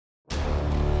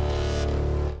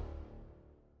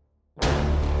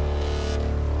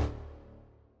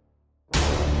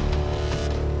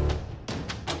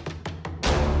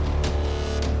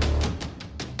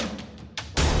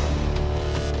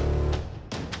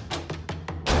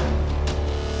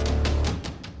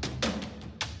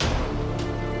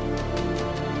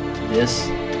This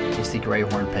is the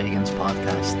Greyhorn Pagans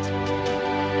podcast.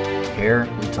 Here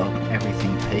we talk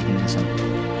everything paganism,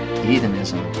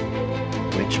 heathenism,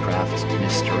 witchcraft,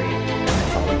 mystery, and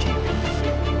mythology.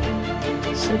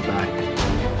 Sit back,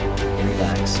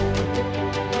 relax,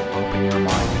 open your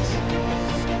minds,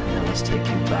 and let us take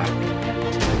you back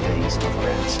to the days of our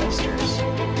ancestors.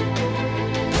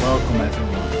 Welcome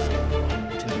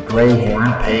everyone to the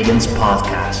Greyhorn Pagans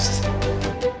podcast.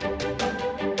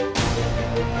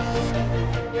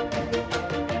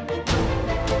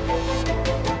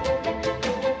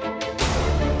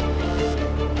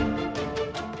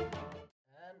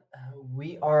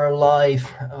 We are live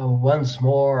once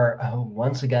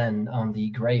again on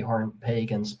the Greyhorn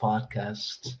Pagans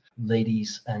podcast.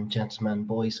 Ladies and gentlemen,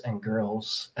 boys and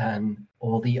girls, and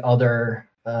all the other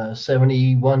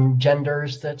 71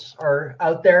 genders that are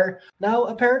out there now,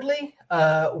 apparently.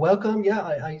 Welcome. Yeah,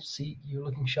 I see you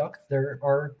looking shocked. There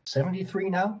are 73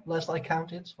 now, last I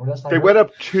counted. They went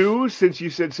up 2 since you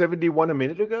said 71 a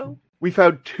minute ago? We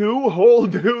found 2 whole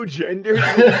new genders.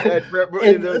 That's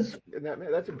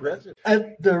impressive.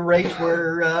 At the rate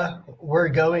we're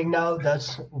going now,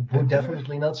 that would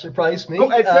definitely not surprise me.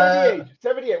 Oh, at 78.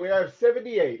 78. We are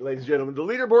 78, ladies and gentlemen. The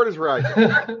leaderboard is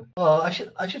rising. Oh, I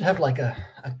should have like a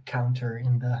counter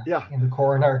in the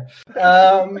corner.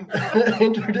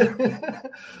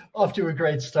 Off to a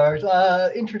great start.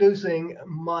 Introducing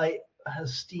my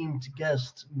esteemed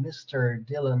guest, Mr.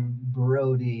 Dylan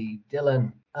Brody.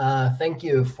 Dylan, thank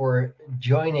you for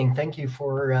joining. Thank you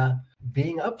for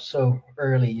being up so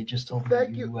early. You just told me.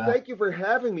 Thank you for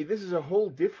having me. This is a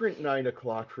whole different 9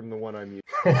 o'clock from the one I'm used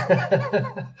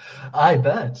to. I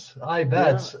bet.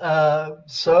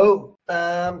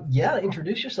 Yeah.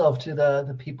 Introduce yourself to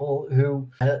the people who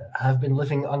have been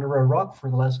living under a rock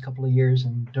for the last couple of years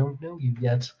and don't know you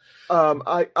yet. I'm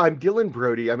Dylan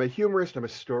Brody. I'm a humorist. I'm a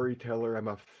storyteller. I'm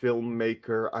a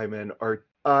filmmaker. I'm an art,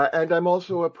 and I'm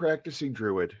also a practicing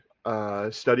druid.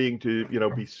 Studying to,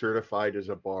 be certified as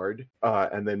a bard,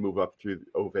 and then move up through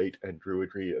Ovate and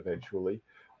druidry eventually.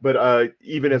 But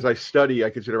even as I study, I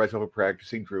consider myself a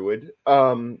practicing druid,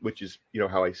 which is,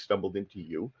 how I stumbled into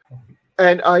you.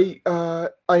 And I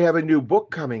have a new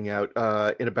book coming out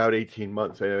in about 18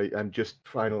 months. I'm just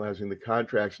finalizing the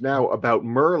contracts now about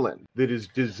Merlin that is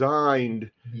designed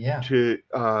to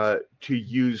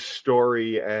use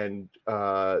story and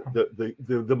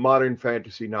the modern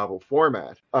fantasy novel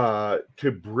format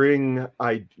to bring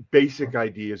basic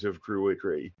ideas of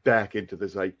druidry back into the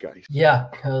zeitgeist. Yeah,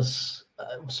 because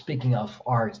speaking of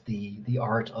art, the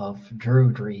art of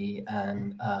druidry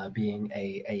and being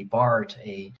a bard,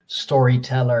 a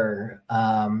storyteller,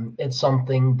 it's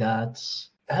something that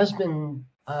has been,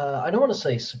 I don't want to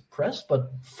say suppressed,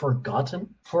 but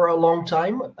forgotten for a long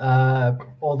time,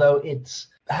 although it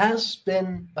has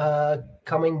been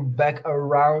coming back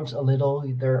around a little.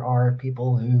 There are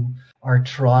people who are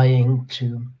trying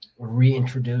to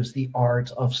reintroduce the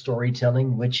art of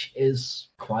storytelling, which is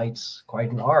quite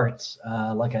an art.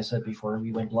 Like I said before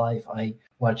we went live, I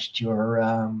watched your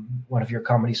one of your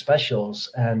comedy specials,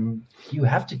 and you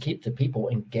have to keep the people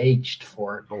engaged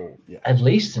for at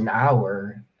least an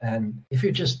hour. And if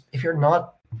you're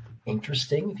not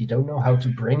interesting, if you don't know how to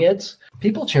bring it,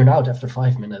 people tune out after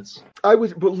 5 minutes.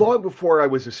 But long before I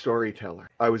was a storyteller,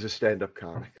 I was a stand-up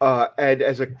comic. And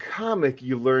as a comic,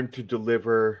 you learn to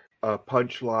deliver a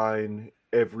punchline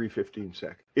every 15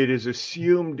 seconds. It is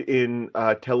assumed in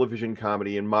television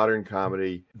comedy and modern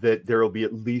comedy that there will be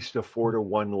at least a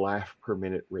 4-to-1 laugh per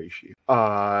minute ratio.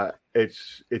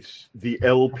 It's the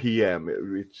LPM.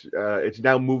 It's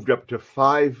now moved up to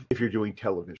 5 if you're doing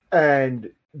television.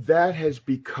 And that has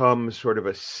become sort of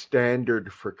a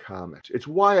standard for comics. It's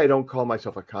why I don't call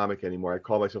myself a comic anymore. I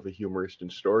call myself a humorist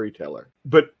and storyteller.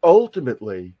 But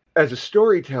ultimately, as a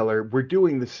storyteller, we're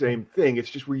doing the same thing. It's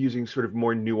just we're using sort of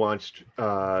more nuanced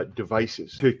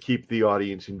devices to keep the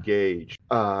audience engaged.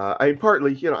 I'm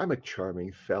a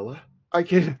charming fella.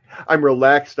 I'm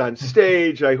relaxed on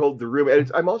stage. I hold the room.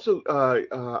 And I'm also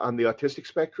on the autistic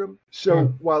spectrum. So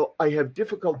while I have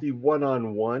difficulty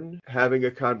one-on-one having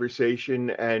a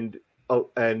conversation and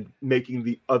making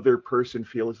the other person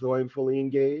feel as though I'm fully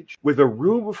engaged, with a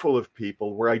room full of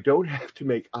people where I don't have to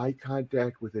make eye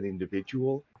contact with an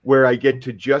individual, where I get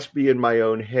to just be in my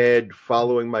own head,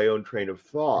 following my own train of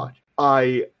thought,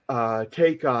 I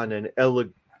take on an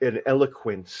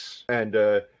eloquence and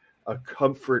a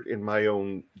comfort in my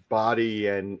own body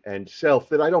and self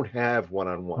that I don't have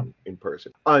one-on-one in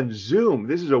person. On Zoom,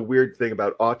 this is a weird thing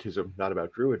about autism, not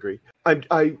about druidry.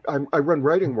 I run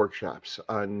writing workshops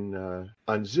on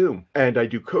Zoom, and I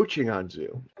do coaching on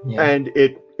Zoom, and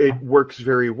it it works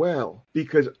very well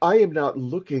because I am not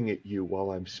looking at you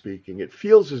while I'm speaking. It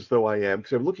feels as though I am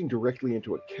because I'm looking directly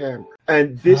into a camera.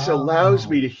 And this allows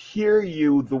me to hear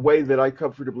you the way that I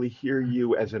comfortably hear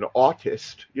you as an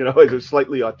autist, as a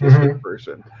slightly autistic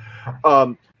person,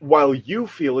 while you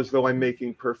feel as though I'm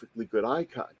making perfectly good eye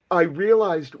contact. I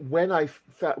realized when I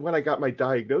got my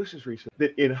diagnosis recently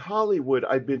that in Hollywood,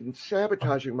 I've been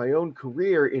sabotaging my own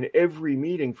career in every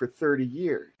meeting for 30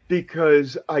 years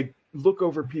because I look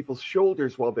over people's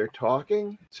shoulders while they're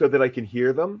talking so that I can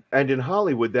hear them. And in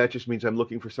Hollywood, that just means I'm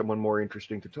looking for someone more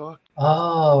interesting to talk to.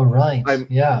 Oh, right. I'm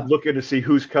yeah. looking to see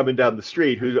who's coming down the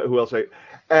street, who else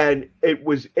and it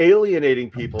was alienating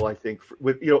people, I think,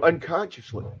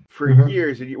 unconsciously for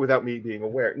years and without me being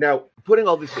aware. Now, putting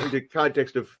all this into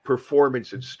context of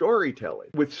performance and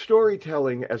storytelling, with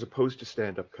storytelling as opposed to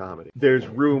stand-up comedy, there's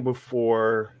room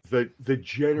for the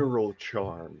general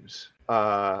charms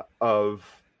of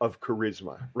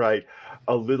charisma, right?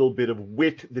 A little bit of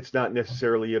wit that's not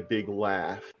necessarily a big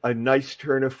laugh, a nice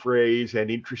turn of phrase,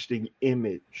 and interesting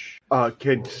image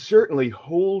can certainly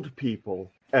hold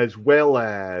people as well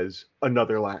as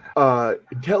another laugh.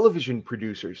 Television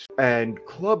producers and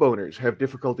club owners have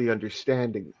difficulty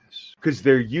understanding this because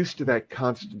they're used to that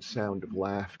constant sound of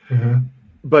laughter.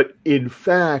 But in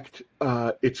fact,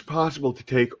 it's possible to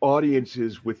take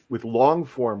audiences with long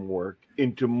form work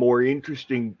into more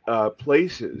interesting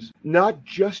places, not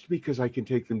just because I can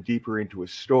take them deeper into a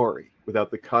story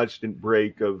without the constant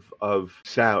break of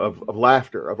sound, of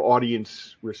laughter, of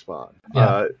audience response.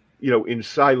 In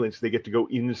silence, they get to go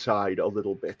inside a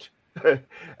little bit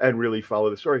and really follow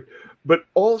the story. But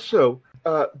also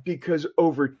because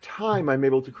over time, I'm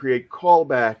able to create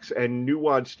callbacks and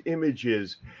nuanced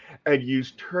images and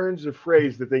use turns of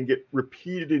phrase that then get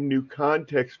repeated in new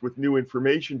context with new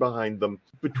information behind them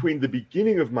between the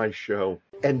beginning of my show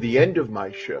and the end of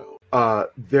my show.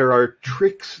 There are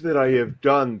tricks that I have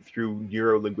done through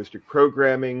neuro-linguistic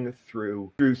programming,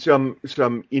 through some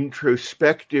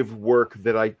introspective work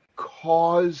that I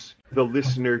cause the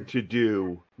listener to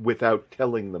do without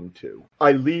telling them to.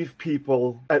 I leave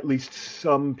people, at least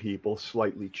some people,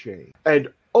 slightly changed.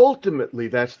 And ultimately,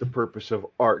 that's the purpose of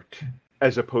art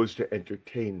as opposed to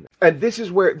entertainment. And this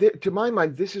is where, to my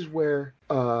mind, this is where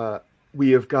we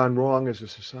have gone wrong as a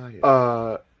society.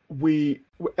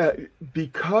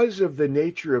 Because of the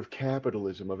nature of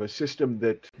capitalism, of a system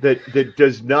that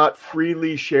does not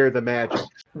freely share the magic,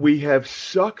 we have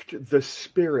sucked the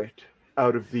spirit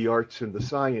out of the arts and the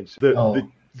science.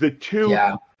 The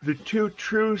two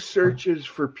true searches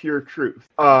for pure truth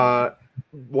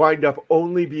wind up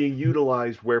only being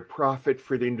utilized where profit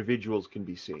for the individuals can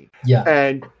be seen.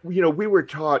 And we were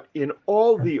taught in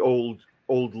all the old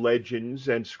legends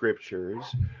and scriptures,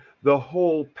 the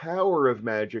whole power of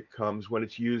magic comes when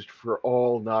it's used for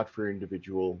all, not for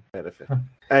individual benefit.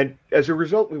 And as a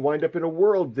result, we wind up in a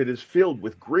world that is filled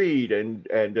with greed and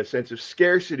a sense of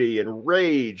scarcity and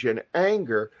rage and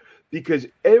anger, because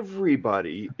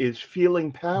everybody is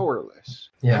feeling powerless,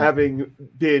 having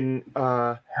been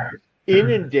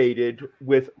inundated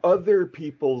with other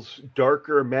people's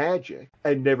darker magic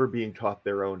and never being taught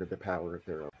their own or the power of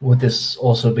their own. Would this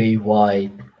also be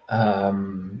why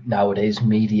nowadays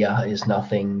media is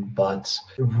nothing but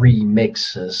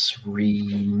remixes,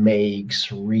 remakes,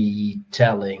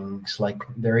 retellings? Like,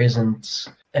 there isn't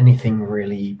anything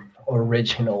really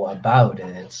original about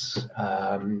it.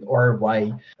 Or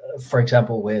why, for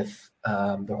example, with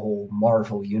the whole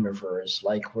Marvel universe,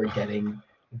 like, we're getting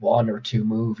one or two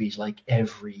movies like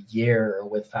every year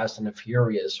with Fast and the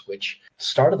Furious, which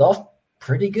started off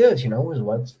pretty good, it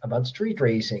was about street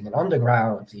racing and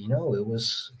underground, it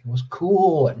was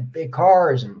cool and big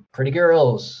cars and pretty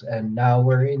girls, and now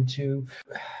we're into,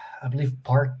 I believe,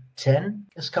 part 10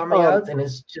 is coming out, and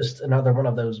it's just another one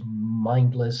of those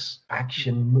mindless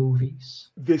action movies.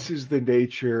 This is the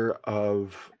nature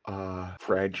of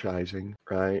franchising,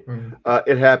 right?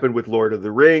 It happened with Lord of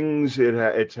the Rings.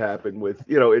 It's happened with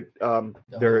there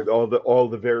are all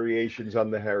the variations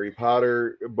on the Harry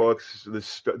Potter books,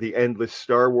 the endless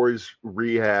Star Wars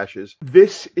rehashes.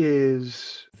 This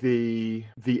is the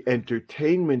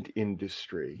entertainment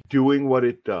industry doing what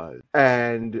it does,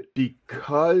 and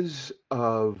because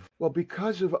of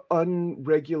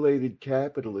unregulated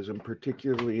capitalism,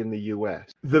 particularly in the US,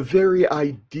 the very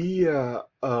idea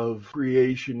of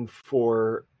creation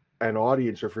for an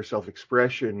audience or for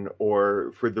self-expression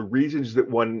or for the reasons that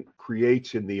one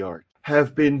creates in the art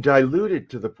have been diluted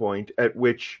to the point at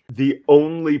which the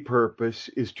only purpose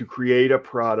is to create a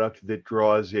product that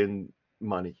draws in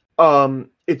money.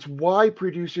 it's why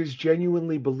producers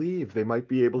genuinely believe they might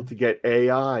be able to get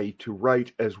AI to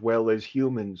write as well as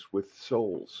humans with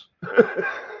souls.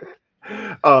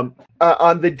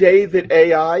 On the day that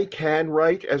AI can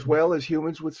write as well as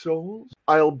humans with souls,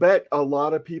 I'll bet a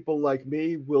lot of people like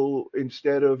me will,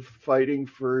 instead of fighting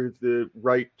for the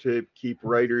right to keep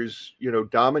writers,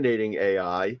 dominating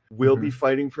AI, will be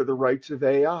fighting for the rights of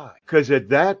AI. Because at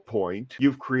that point,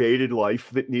 you've created life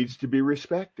that needs to be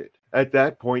respected. At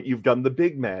that point, you've done the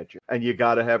big magic, and you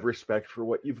got to have respect for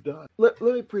what you've done. Let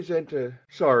me present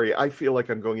Sorry, I feel like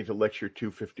I'm going into lecture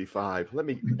 255. Let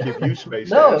me give you space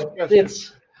to ask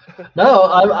questions.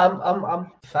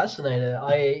 I'm fascinated.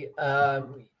 I'm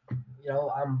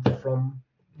from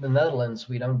the Netherlands.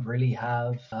 We don't really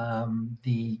have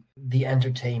the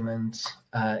entertainment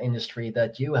industry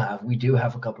that you have. We do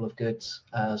have a couple of good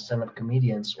stand-up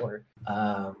comedians, or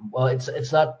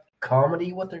it's not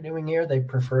comedy what they're doing here. They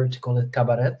prefer to call it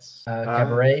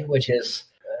cabaret, which is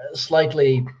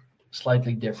slightly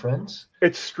different.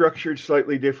 It's structured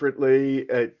slightly differently.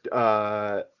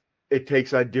 It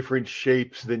takes on different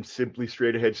shapes than simply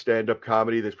straight ahead stand-up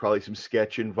comedy. There's probably some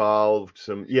sketch involved.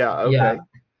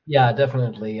 Yeah,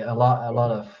 definitely a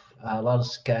lot of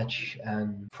sketch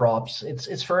and props.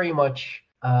 It's very much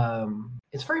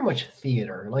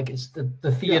theater. Like it's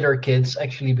the theater kids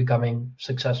actually becoming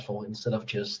successful instead of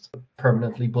just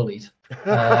permanently bullied.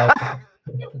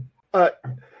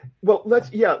 Well, let's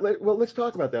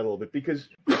talk about that a little bit, because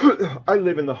I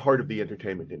live in the heart of the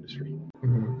entertainment industry.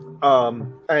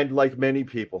 And like many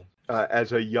people,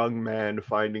 as a young man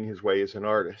finding his way as an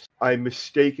artist, I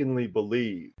mistakenly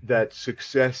believed that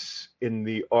success in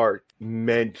the art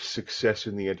meant success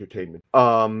in the entertainment.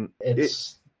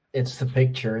 It's the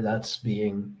picture that's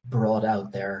being brought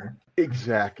out there.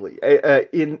 Exactly.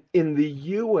 In the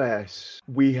U.S.,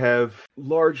 we have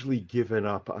largely given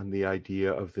up on the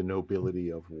idea of the nobility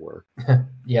of work.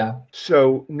 Yeah.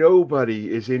 So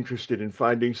nobody is interested in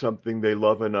finding something they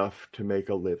love enough to make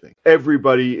a living.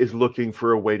 Everybody is looking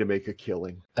for a way to make a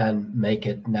killing. And make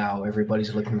it now.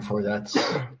 Everybody's looking for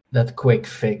that quick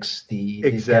fix, the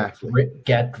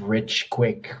get rich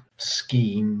quick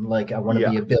scheme. Like, I want to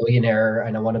be a billionaire,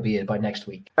 and I want to be it by next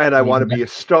week. And I want to be a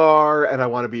star, and I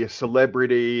want to be a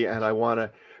celebrity, and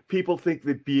people think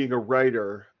that being a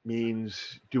writer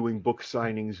means doing book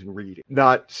signings and reading,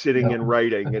 not sitting and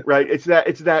writing. Right? It's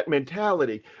that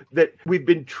mentality that we've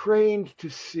been trained to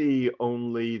see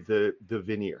only the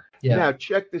veneer. Yeah. Now,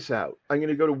 check this out. I'm going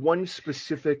to go to one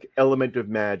specific element of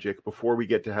magic before we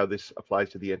get to how this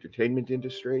applies to the entertainment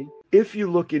industry. If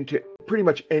you look into pretty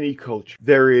much any culture,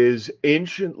 there is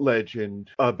ancient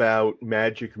legend about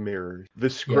magic mirrors. The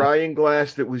scrying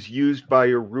glass that was used by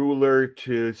a ruler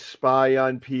to spy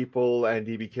on people, and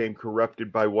he became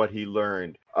corrupted by what he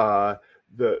learned.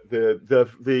 The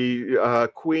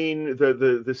queen,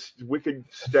 the wicked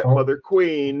stepmother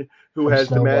queen, who has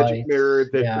the magic mirror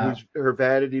whose her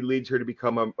vanity leads her to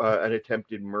become an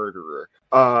attempted murderer.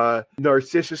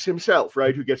 Narcissus himself,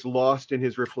 right, who gets lost in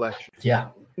his reflection.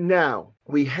 Yeah. Now,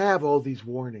 we have all these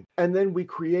warnings, and then we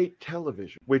create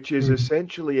television, which is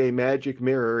essentially a magic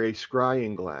mirror, a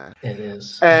scrying glass. It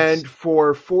is. And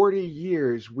for 40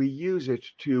 years, we use it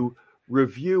to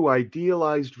review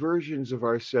idealized versions of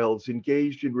ourselves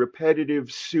engaged in repetitive,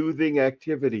 soothing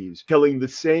activities, telling the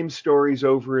same stories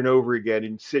over and over again.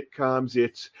 In sitcoms,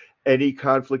 it's any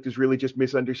conflict is really just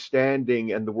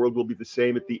misunderstanding, and the world will be the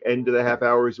same at the end of the half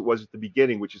hour as it was at the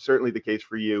beginning, which is certainly the case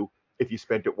for you if you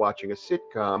spent it watching a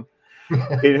sitcom.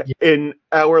 In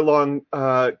hour-long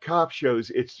cop shows,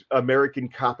 it's American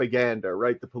propaganda,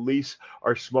 right? The police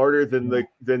are smarter than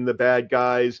the bad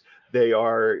guys. They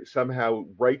are somehow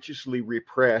righteously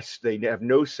repressed. They have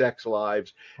no sex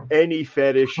lives. Any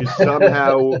fetish is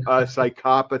somehow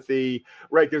psychopathy,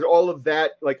 right? There's all of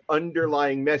that like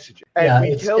underlying messaging. And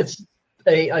it's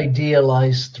a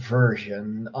idealized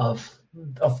version of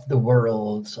the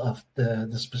world, of the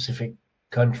specific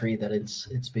country that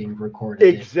it's being recorded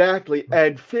exactly in.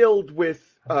 And filled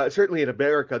with certainly in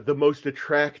America, the most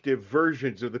attractive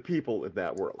versions of the people in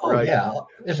that world. Oh, right? Yeah,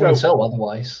 it wouldn't sell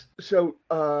otherwise. So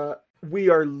we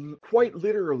are quite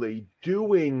literally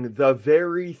doing the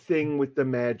very thing with the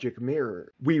magic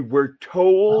mirror. We were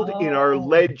told in our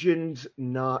legends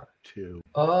not to.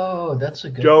 Oh, that's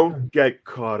a good Don't get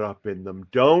caught up in them.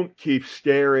 Don't keep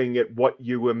staring at what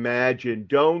you imagine.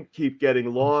 Don't keep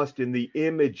getting lost in the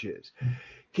images.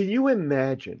 Can you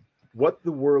imagine what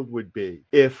the world would be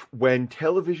if, when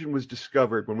television was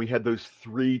discovered, when we had those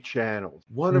 3 channels,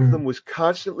 one of them was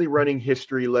constantly running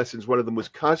history lessons, one of them was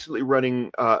constantly running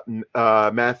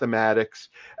mathematics,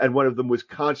 and one of them was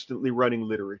constantly running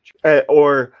literature,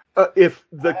 or if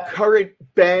the current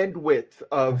bandwidth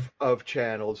of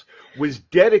channels was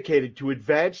dedicated to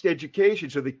advanced education,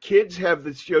 so the kids have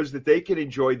the shows that they can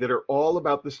enjoy that are all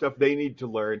about the stuff they need to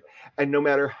learn, and no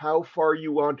matter how far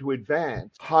you want to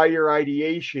advance, higher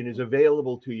ideation is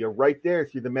available to you right there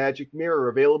through the magic mirror,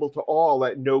 available to all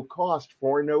at no cost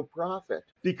for no profit,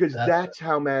 because that's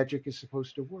how magic is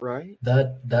supposed to work, right?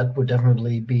 That would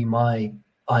definitely be my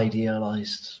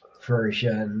idealized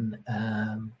version,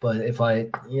 but if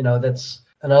that's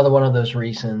another one of those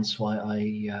reasons why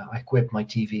I quit my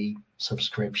TV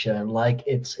subscription. Like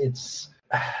it's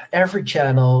every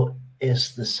channel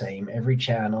is the same. Every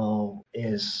channel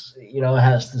is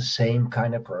has the same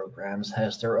kind of programs,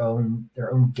 has their own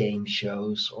game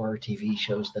shows or TV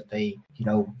shows that they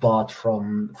bought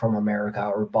from America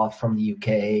or bought from the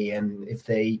UK, and if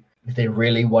they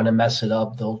really want to mess it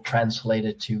up, they'll translate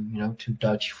it to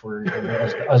Dutch for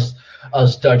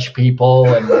us Dutch people,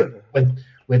 and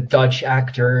with Dutch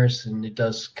actors, and it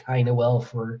does kind of well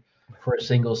for a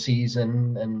single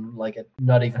season, and like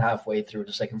not even halfway through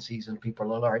the second season,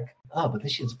 people are like, "Oh, but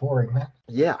this shit's boring, man."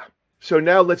 Yeah. So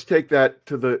now let's take that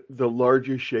to the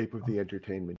larger shape of the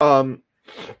entertainment.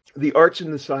 The arts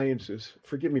and the sciences.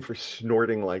 Forgive me for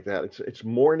snorting like that. It's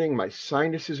morning. My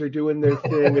sinuses are doing their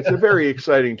thing. It's a very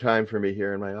exciting time for me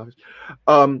here in my office,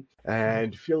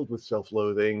 and filled with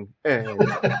self-loathing. And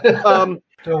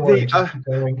Don't worry, just keep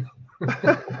going.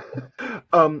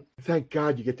 Thank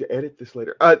God you get to edit this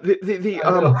later.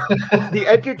 The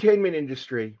entertainment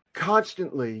industry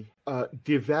constantly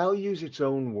devalues its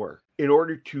own work in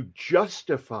order to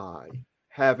justify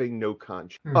having no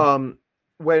conscience.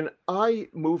 When I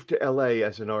moved to LA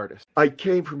as an artist, I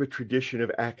came from a tradition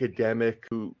of academic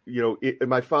who,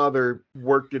 my father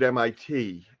worked at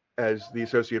MIT as the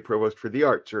associate provost for the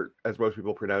arts, or as most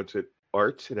people pronounce it,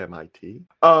 arts at MIT.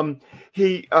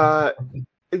 He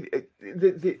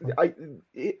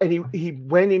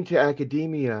went into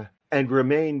academia and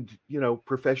remained,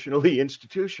 professionally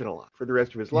institutionalized for the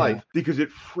rest of his life, because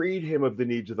it freed him of the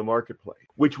needs of the marketplace,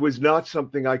 which was not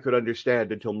something I could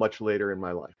understand until much later in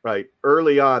my life, right?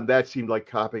 Early on, that seemed like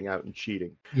copping out and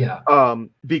cheating. Yeah.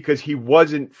 Because he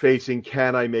wasn't facing,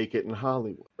 can I make it in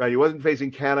Hollywood, right? He wasn't facing,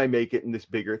 can I make it in this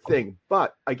bigger thing?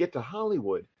 But I get to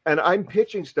Hollywood, and I'm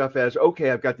pitching stuff as, okay,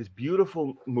 I've got this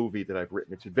beautiful movie that I've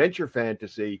written. It's adventure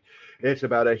fantasy. It's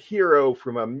about a hero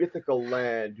from a mythical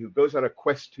land who goes on a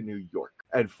quest to New York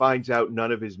and finds out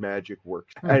none of his magic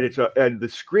works. And and the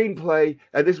screenplay,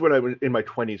 and this is when I was in my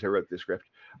 20s, I wrote this script.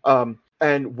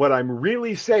 And what I'm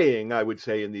really saying, I would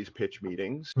say in these pitch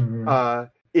meetings,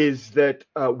 is that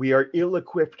we are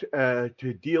ill-equipped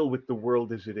to deal with the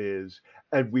world as it is,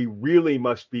 and we really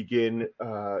must begin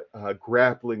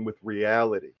grappling with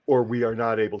reality, or we are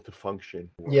not able to function.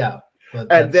 Yeah.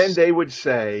 And then they would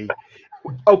say,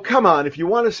 oh, come on, if you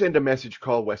want to send a message,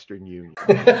 call Western Union.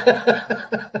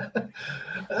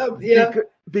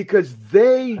 Because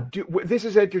they do, this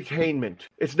is entertainment.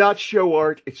 It's not show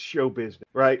art, it's show business,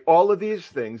 right? All of these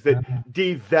things that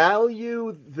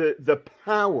devalue the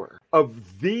power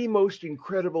of the most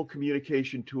incredible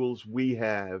communication tools we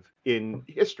have in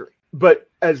history. But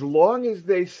as long as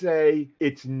they say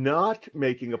it's not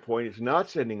making a point, it's not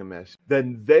sending a message,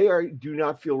 then they do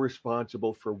not feel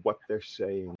responsible for what they're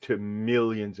saying to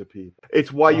millions of people.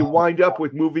 It's why you wind up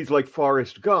with movies like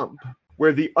Forrest Gump,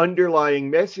 where the underlying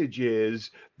message is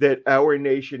that our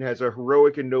nation has a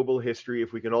heroic and noble history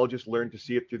if we can all just learn to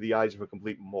see it through the eyes of a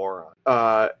complete moron.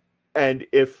 And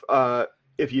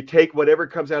if you take whatever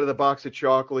comes out of the box of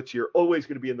chocolates, you're always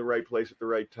going to be in the right place at the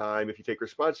right time. If you take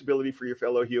responsibility for your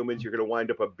fellow humans, you're going to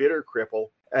wind up a bitter cripple.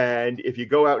 And if you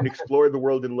go out and explore the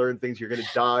world and learn things, you're going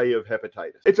to die of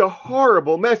hepatitis. It's a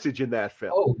horrible message in that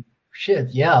film. Oh, shit,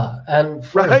 yeah. And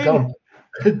Forrest Gump.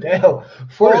 Damn,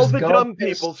 all the dumb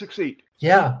people succeed.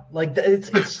 Yeah, like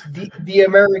it's the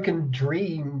American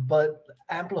dream, but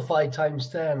amplified times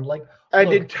 10. Like,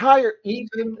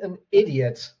 even an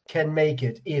idiot can make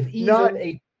it. If even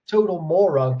a total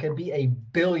moron can be a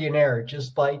billionaire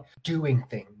just by doing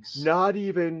things. It's not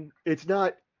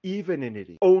even an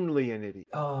idiot, only an idiot.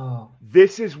 Oh.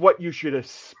 This is what you should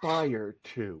aspire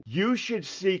to. You should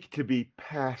seek to be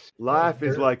past. Life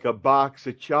is like a box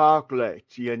of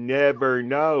chocolates. You never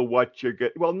know what you're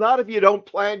getting. Well, not if you don't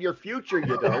plan your future,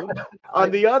 you don't.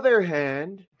 On the other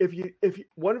hand, if you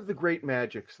one of the great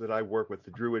magics that I work with,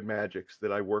 the druid magics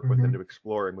that I work with and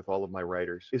exploring with all of my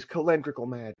writers, is calendrical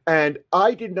magic. And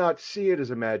I did not see it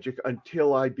as a magic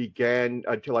until I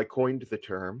coined the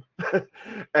term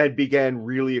and began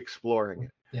really exploring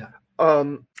it. Yeah.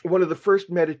 one of the first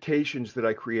meditations that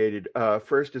I created,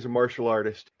 first as a martial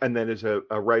artist and then as a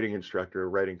writing instructor, a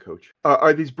writing coach,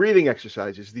 are these breathing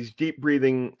exercises, these deep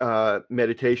breathing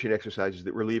meditation exercises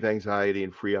that relieve anxiety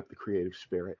and free up the creative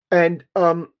spirit. And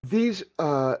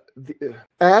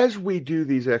as we do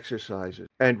these exercises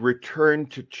and return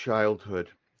to childhood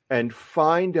and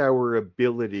find our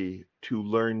ability to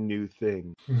learn new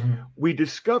things, we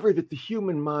discover that the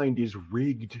human mind is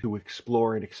rigged to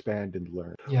explore and expand and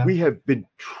learn. Yeah. We have been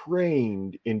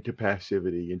trained into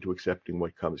passivity, into accepting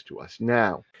what comes to us.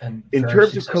 Now, and in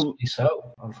terms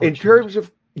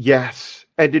of yes,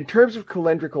 and in terms of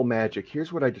calendrical magic,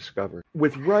 here's what I discovered.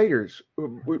 With writers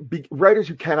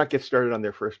who cannot get started on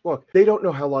their first book, they don't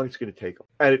know how long it's going to take them,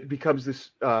 and it becomes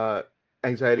this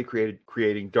anxiety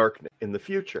creating darkness in the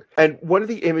future. And one of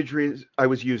the imageries I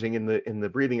was using in the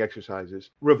breathing exercises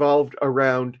revolved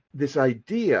around this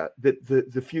idea that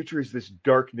the future is this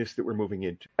darkness that we're moving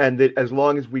into, and that as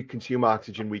long as we consume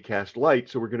oxygen, we cast light,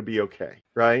 so we're going to be okay,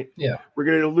 right? Yeah. We're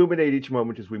going to illuminate each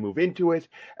moment as we move into it,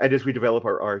 and as we develop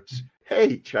our arts.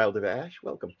 Hey, child of Ash,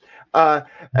 welcome.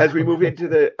 As we move into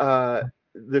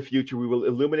the future, we will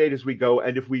illuminate as we go,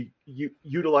 and if we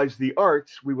utilize the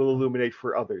arts, we will illuminate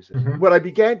for others. What I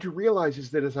began to realize is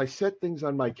that as I set things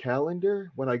on my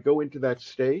calendar, when I go into that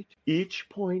state, each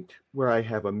point where I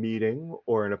have a meeting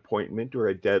or an appointment or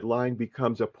a deadline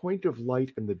becomes a point of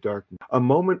light in the darkness, a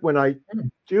moment when I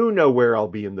do know where I'll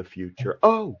be in the future.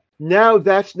 Oh, now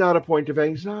that's not a point of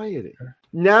anxiety.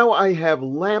 Now I have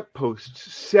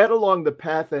lampposts set along the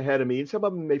path ahead of me, and some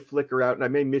of them may flicker out, and I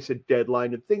may miss a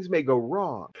deadline, and things may go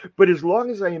wrong. But as long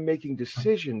as I am making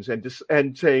decisions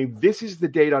and saying, this is the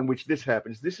date on which this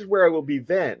happens, this is where I will be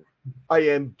then, I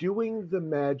am doing the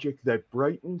magic that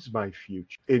brightens my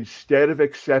future, instead of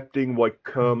accepting what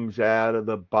comes out of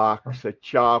the box of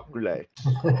chocolates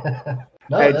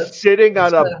and sitting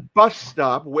on a bus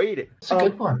stop waiting. It's a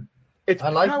good one. It's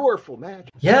powerful magic.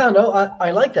 Yeah, no,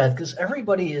 I like that, because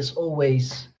everybody is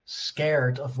always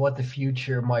scared of what the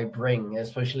future might bring,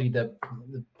 especially the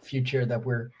future that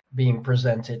we're being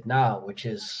presented now, which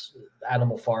is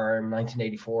Animal Farm,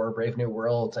 1984, Brave New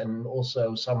World, and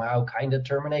also somehow kind of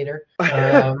Terminator.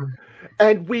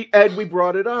 And we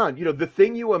brought it on. You know, the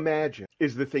thing you imagine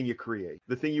is the thing you create.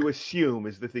 The thing you assume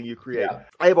is the thing you create. Yeah.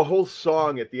 I have a whole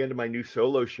song at the end of my new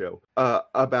solo show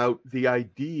about the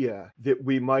idea that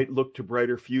we might look to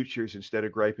brighter futures instead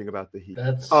of griping about the heat.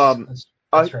 That's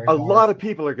a lot of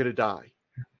people are going to die.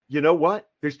 You know what?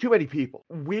 There's too many people.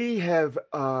 We have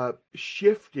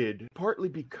shifted partly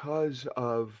because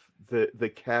of the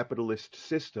capitalist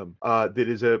system that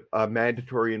is a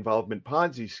mandatory involvement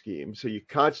Ponzi scheme. So you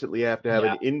constantly have to have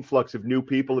an influx of new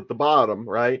people at the bottom,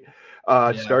 right?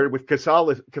 Started with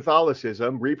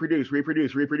Catholicism, reproduce,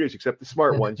 except the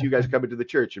smart ones. You guys come into the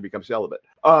church and become celibate.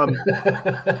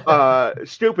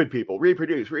 Stupid people,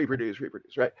 reproduce, right?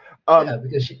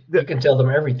 Because you can tell them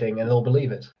everything and they'll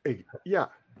believe it. Yeah.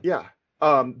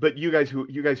 But you guys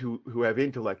who have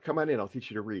intellect, come on in. I'll teach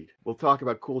you to read. We'll talk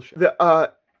about cool shit.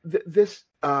 This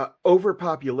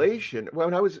overpopulation.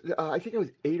 When I was, I think I was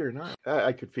 8 or 9.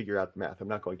 I could figure out the math. I'm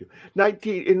not going to.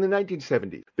 In the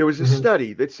 1970s, there was a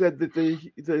study that said that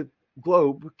the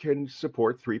globe can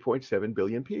support 3.7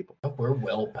 billion people. Oh, we're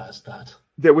well past that.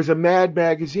 There was a Mad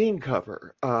magazine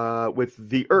cover with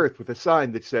the Earth with a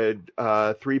sign that said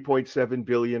 3.7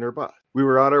 billion or bust. We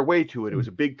were on our way to it. It was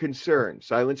a big concern.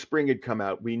 Silent Spring had come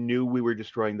out. We knew we were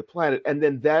destroying the planet. And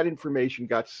then that information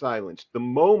got silenced. The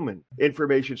moment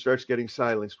information starts getting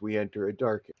silenced, we enter a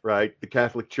dark age, right? The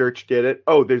Catholic Church did it.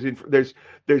 Oh, there's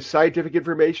scientific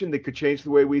information that could change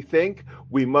the way we think.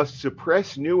 We must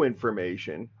suppress new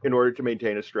information in order to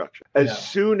maintain a structure. As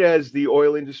soon as the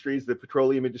oil industries, the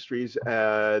petroleum industries,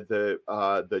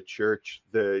 the church,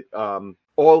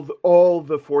 all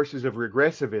the forces of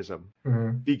regressivism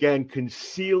began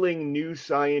concealing new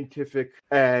scientific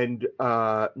and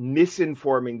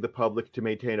misinforming the public to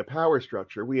maintain a power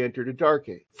structure, we entered a dark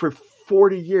age. For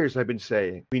 40 years, I've been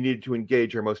saying we needed to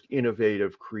engage our most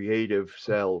innovative, creative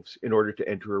selves in order to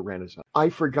enter a renaissance. I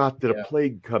forgot that a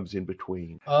plague comes in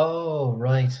between. Oh,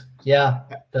 right. Yeah.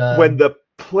 When the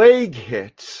plague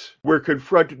hits, we're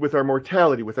confronted with our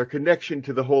mortality, with our connection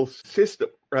to the whole system,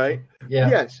 right? Yeah.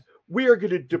 Yes. We are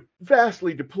going to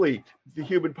vastly deplete the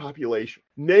human population.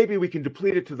 Maybe we can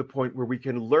deplete it to the point where we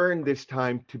can learn this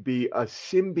time to be a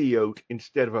symbiote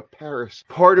instead of a parasite,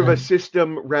 part of a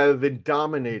system rather than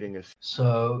dominating us.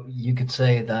 So you could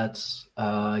say that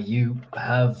you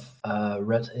have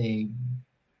read a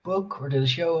book or did a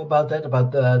show about that,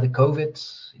 about the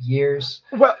COVID years?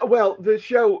 Well, the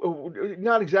show,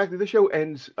 not exactly. The show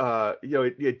ends,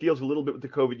 it deals a little bit with the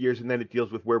COVID years, and then it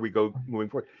deals with where we go moving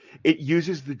forward. It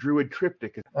uses the Druid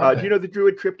triptych. Okay. Do you know the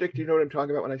Druid triptych? Do you know what I'm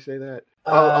talking about when I say that?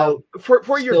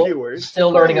 For your Still, viewers.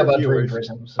 still for learning your about viewers,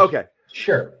 Druidism. Okay.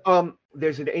 Sure.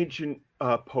 There's an ancient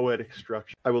poetic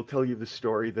structure. I will tell you the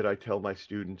story that I tell my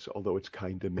students, although it's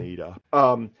kind of made up.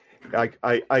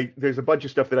 There's a bunch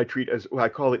of stuff that I treat as, I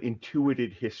call it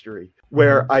intuited history,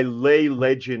 where I lay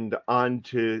legend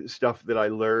onto stuff that I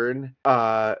learn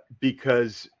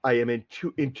because I am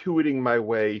intuiting my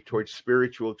way towards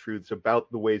spiritual truths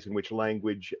about the ways in which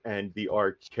language and the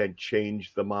arts can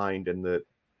change the mind and the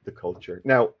culture.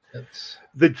 Now,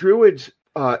 the Druids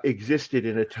existed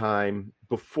in a time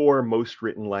before most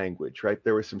written language, right?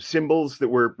 There were some symbols that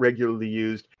were regularly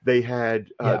used. They had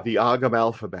the Ogham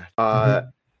alphabet.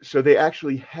 So they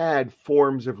actually had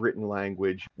forms of written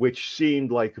language which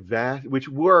seemed like which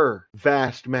were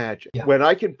vast magic. Yeah. When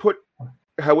I can put,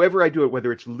 however I do it,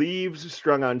 whether it's leaves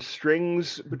strung on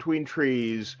strings between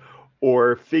trees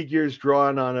or figures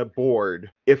drawn on a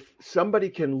board, if somebody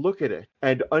can look at it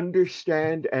and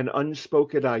understand an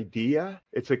unspoken idea,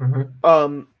 it's like,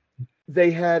 they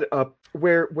had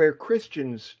where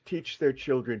Christians teach their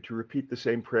children to repeat the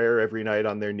same prayer every night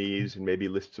on their knees and maybe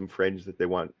list some friends that they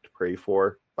want to pray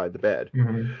for by the bed.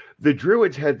 The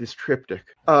Druids had this triptych.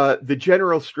 The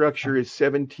general structure is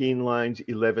 17 lines,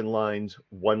 11 lines,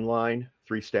 1 line,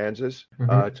 3 stanzas.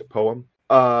 It's a poem.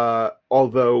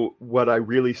 Although what I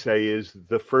really say is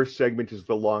the first segment is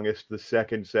the longest, the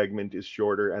second segment is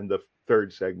shorter, and the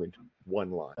third segment,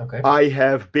 1 line. Okay. I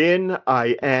have been,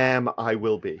 I am, I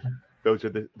will be. Those are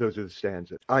the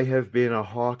stanzas. I have been a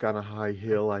hawk on a high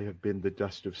hill. I have been the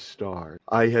dust of stars.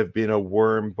 I have been a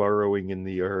worm burrowing in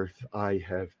the earth. I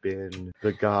have been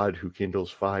the god who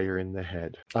kindles fire in the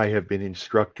head. I have been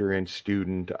instructor and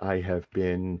student. I have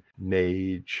been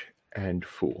mage and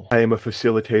fool. I am a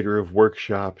facilitator of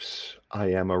workshops. I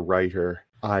am a writer.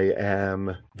 I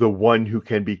am the one who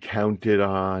can be counted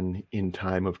on in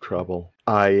time of trouble.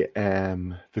 I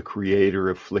am the creator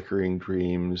of flickering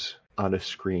dreams on a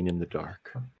screen in the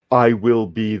dark. I will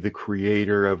be the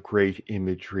creator of great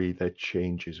imagery that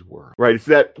changes world. Right?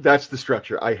 That's the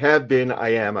structure. I have been, I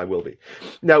am, I will be.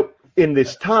 Now, in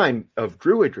this time of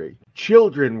Druidry,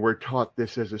 children were taught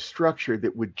this as a structure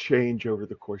that would change over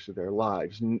the course of their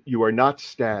lives. You are not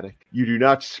static. You do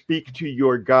not speak to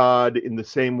your God in the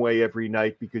same way every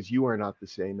night because you are not the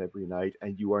same every night,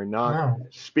 and you are not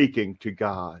speaking to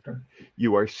God.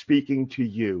 You are speaking to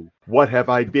you. What have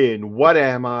I been? What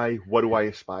am I? What do I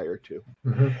aspire to?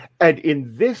 And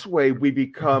in this way, we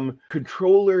become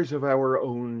controllers of our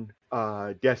own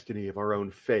destiny, of our own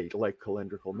fate, like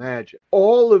calendrical magic.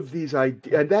 All of these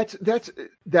ideas, and that's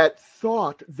that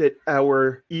thought that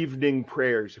our evening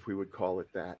prayers, if we would call it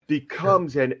that,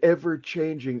 becomes an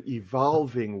ever-changing,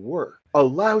 evolving work,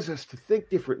 allows us to think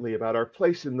differently about our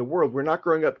place in the world. We're not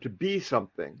growing up to be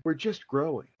something. We're just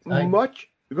growing. I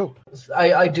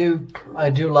do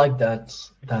like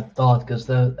that thought, because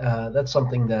that's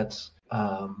something that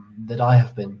I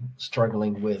have been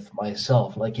struggling with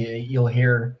myself. Like you'll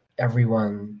hear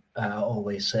everyone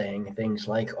always saying things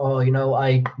like, oh,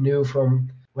 I knew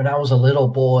from when I was a little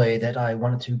boy that I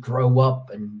wanted to grow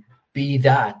up and be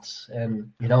that.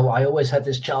 And, I always had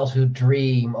this childhood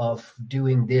dream of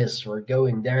doing this or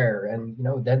going there. And,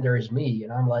 then there is me.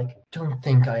 And I'm like, don't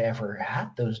think I ever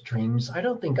had those dreams. I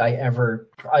don't think I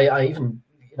even,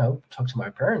 talked to my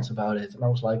parents about it. And I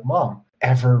was like, Mom,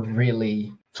 ever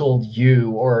really told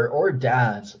you or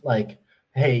Dad, like,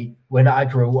 hey, when I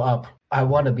grow up, I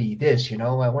want to be this, I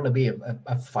want to be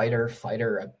a fighter,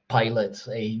 a pilot,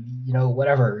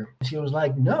 whatever. She was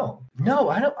like, no,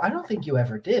 I don't think you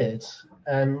ever did.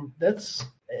 And it's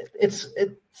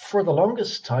for the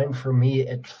longest time for me,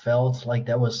 it felt like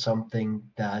that was something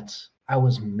that I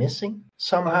was missing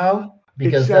somehow,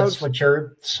 because that's what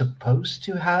you're supposed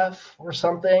to have or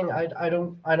something. I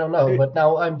don't know, but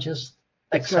now I'm just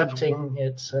accepting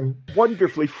it. And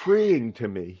wonderfully freeing to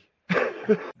me.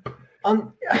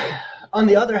 On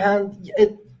the other hand,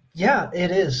 it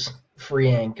is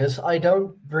freeing, because I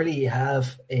don't really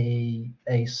have a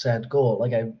set goal.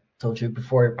 Like I told you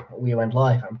before we went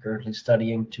live, I'm currently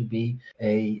studying to be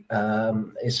a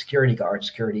security guard,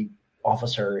 security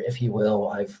officer, if you will.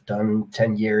 I've done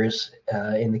 10 years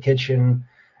in the kitchen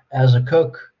as a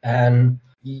cook, and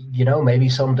maybe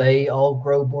someday I'll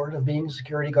grow bored of being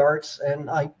security guards and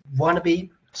I want to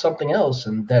be something else.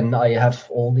 And then I have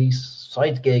all these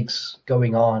side gigs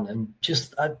going on, and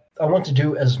just I want to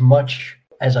do as much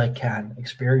as I can,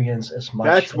 experience as much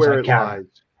as I can. That's where it lies.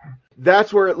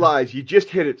 That's where it lies. You just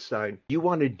hit it, Stein. You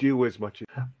want to do as much.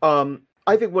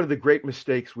 I think one of the great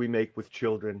mistakes we make with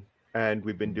children, and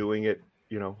we've been doing it,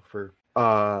 for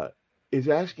is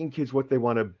asking kids what they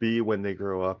want to be when they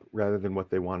grow up rather than what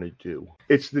they want to do.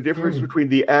 It's the difference between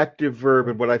the active verb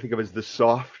and what I think of as the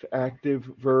soft active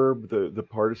verb, the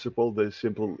participle, the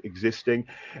simple existing,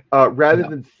 rather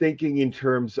than thinking in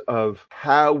terms of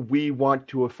how we want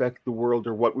to affect the world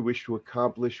or what we wish to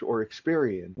accomplish or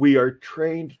experience. We are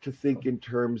trained to think in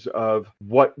terms of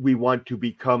what we want to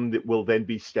become that will then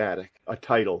be static, a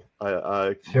title,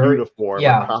 a uniform,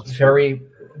 a costume. Very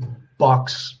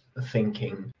box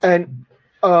thinking. And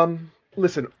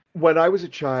listen, when I was a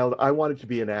child, I wanted to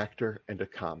be an actor and a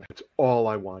comic. That's all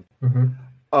I wanted.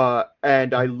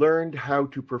 And I learned how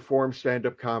to perform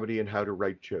stand-up comedy and how to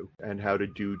write jokes and how to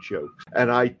do jokes.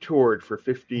 And I toured for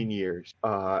 15 years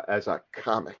as a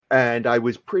comic. And I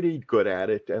was pretty good at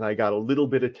it. And I got a little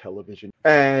bit of television.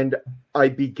 And I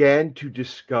began to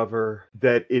discover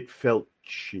that it felt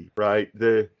cheap, right?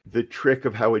 The trick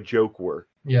of how a joke worked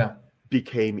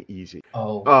became easy.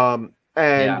 I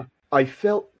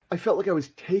felt like I was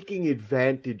taking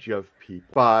advantage of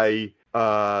people by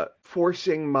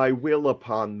forcing my will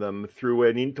upon them through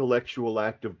an intellectual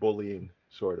act of bullying,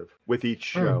 sort of, with each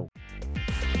show.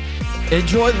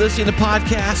 Enjoy listening to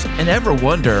podcasts and ever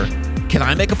wonder, can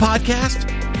I make a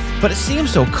podcast? But it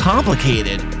seems so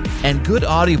complicated, and good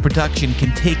audio production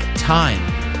can take time.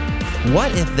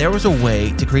 What if there was a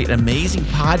way to create an amazing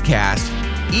podcast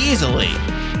easily?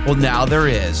 Well, now there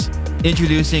is.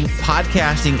 Introducing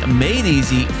Podcasting Made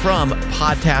Easy from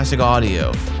Podtastic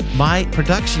Audio. My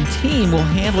production team will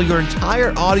handle your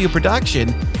entire audio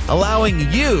production, allowing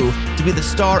you to be the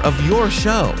star of your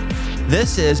show.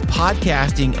 This is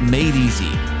Podcasting Made Easy.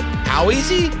 How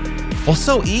easy? Well,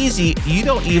 so easy, you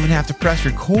don't even have to press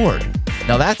record.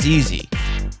 Now that's easy.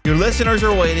 Your listeners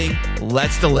are waiting.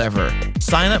 Let's deliver.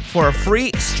 Sign up for a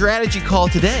free strategy call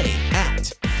today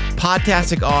at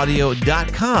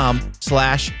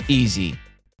podcasticaudio.com/easy.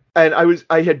 And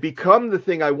I had become the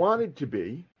thing I wanted to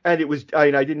be, and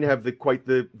I didn't have quite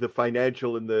the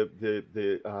financial and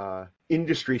the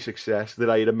industry success that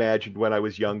I had imagined when I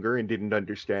was younger and didn't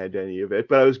understand any of it.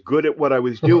 But I was good at what I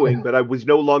was doing, but I was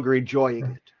no longer enjoying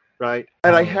it, right?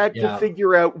 And I had to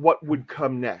figure out what would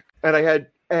come next.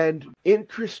 And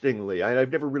interestingly,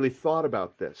 I've never really thought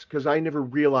about this because I never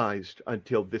realized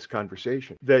until this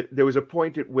conversation that there was a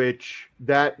point at which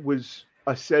that was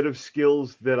a set of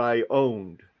skills that I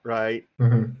owned, right?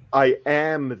 I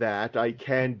am that. I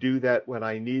can do that when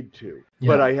I need to.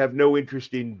 But I have no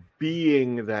interest in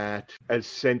being that as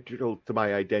central to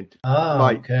my identity.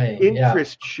 My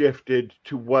interest shifted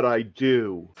to what I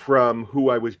do from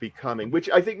who I was becoming, which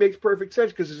I think makes perfect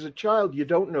sense because as a child, you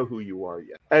don't know who you are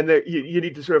yet. And you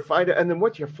need to sort of find out. And then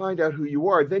once you find out who you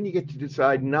are, then you get to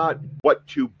decide not what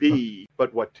to be,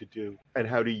 but what to do and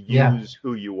how to use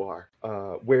who you are,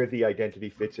 where the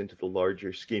identity fits into the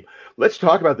larger scheme. Let's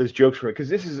talk about those jokes for it because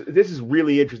this is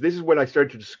really interesting. This is when I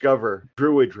started to discover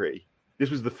Druidry. This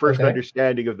was the first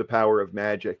understanding of the power of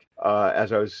magic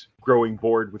as I was growing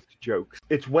bored with jokes.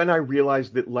 It's when I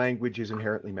realized that language is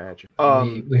inherently magic.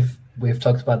 We've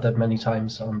talked about that many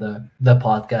times on the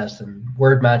podcast, and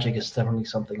word magic is definitely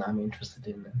something I'm interested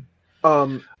in.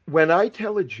 When I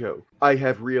tell a joke, I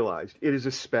have realized it is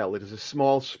a spell. It is a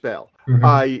small spell.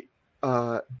 I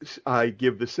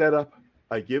give the setup.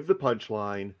 I give the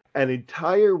punchline. An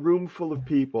entire room full of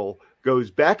people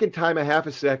goes back in time a half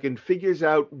a second, figures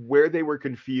out where they were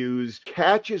confused,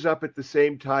 catches up at the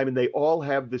same time, and they all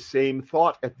have the same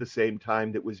thought at the same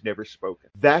time that was never spoken.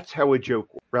 That's how a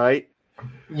joke works, right?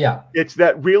 Yeah. It's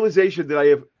that realization that I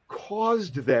have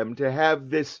caused them to have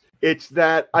this. It's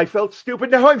that I felt stupid,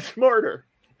 now I'm smarter.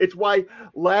 It's why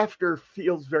laughter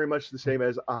feels very much the same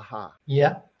as aha.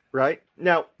 Yeah. Right?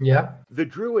 Now, the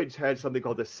Druids had something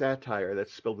called a satire,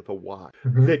 that's spelled with a Y,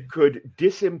 that could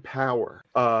disempower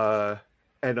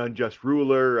an unjust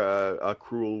ruler, a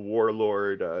cruel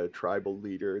warlord, a tribal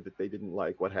leader that they didn't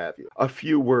like, what have you. A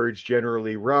few words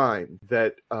generally rhyme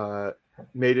that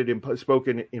made it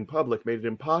spoken in public, made it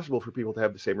impossible for people to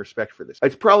have the same respect for this.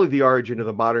 It's probably the origin of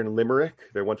the modern limerick.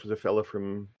 There once was a fellow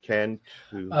from Kent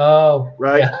who...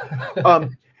 right? Yeah.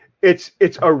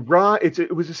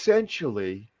 It was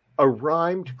essentially a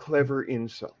rhymed, clever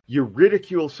insult. You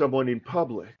ridicule someone in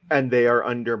public, and they are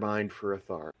undermined for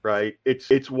authority, right?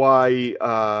 It's why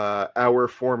our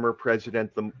former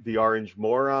president, the Orange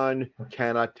Moron,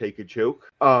 cannot take a joke.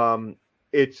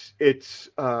 It's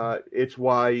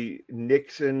why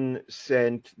Nixon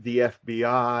sent the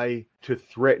FBI to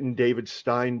threaten David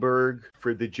Steinberg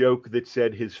for the joke that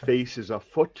said his face is a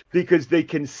foot, because they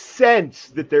can sense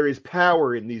that there is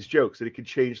power in these jokes, that it can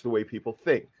change the way people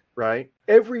think. Right?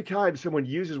 Every time someone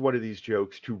uses one of these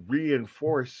jokes to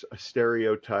reinforce a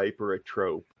stereotype or a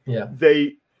trope,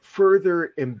 they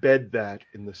further embed that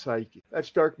in the psyche.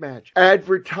 That's dark magic.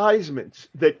 Advertisements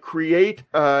that create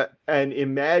an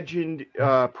imagined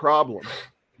problem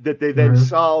that they then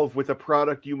solve with a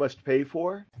product you must pay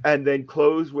for, and then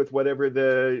close with whatever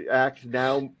the act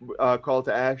now call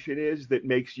to action is that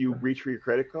makes you reach for your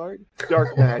credit card.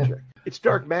 Dark magic. It's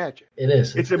dark magic. It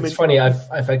is. It's funny.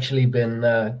 I've actually been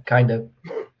kind of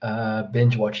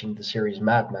binge watching the series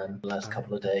Mad Men the last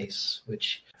couple of days,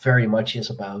 which very much is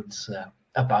about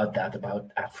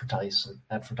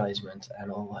advertisement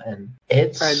and all, and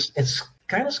it's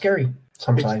kind of scary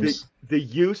sometimes. It's the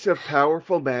use of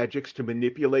powerful magics to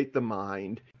manipulate the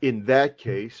mind, in that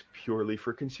case, purely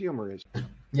for consumerism.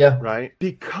 Yeah. Right?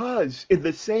 Because in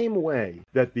the same way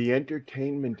that the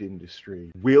entertainment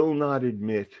industry will not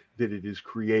admit that it is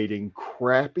creating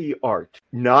crappy art,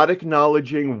 not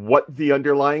acknowledging what the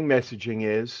underlying messaging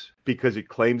is, because it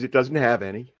claims it doesn't have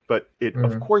any, but it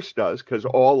of course does, because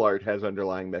all art has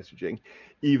underlying messaging,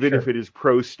 even if it is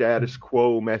pro-status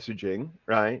quo messaging,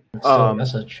 right? It's still a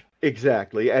message.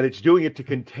 Exactly. And it's doing it to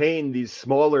contain these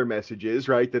smaller messages,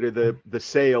 right, that are the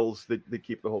sales that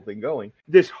keep the whole thing going.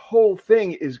 This whole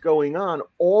thing is going on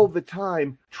all the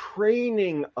time,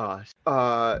 training us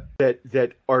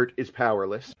that art is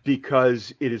powerless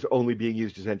because it is only being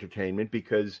used as entertainment,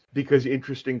 because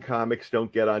interesting comics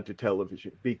don't get onto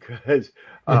television, because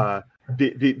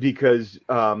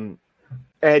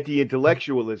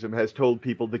anti-intellectualism has told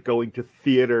people that going to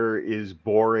theater is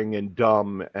boring and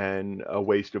dumb and a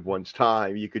waste of one's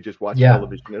time. You could just watch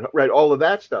television, right? All of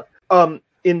that stuff.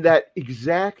 In that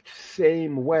exact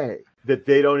same way that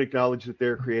they don't acknowledge that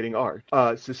they're creating art,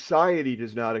 society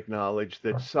does not acknowledge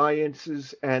that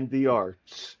sciences and the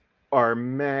arts are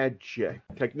magic.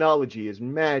 Technology is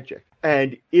magic.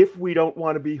 And if we don't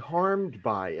want to be harmed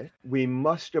by it, we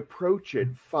must approach it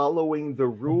following the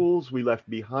rules we left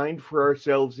behind for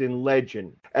ourselves in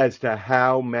legend as to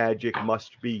how magic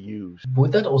must be used.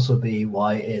 Would that also be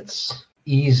why it's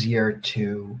easier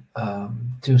to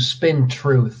spin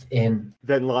truth in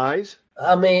than lies?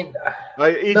 I mean,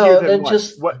 no, then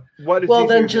just what is well,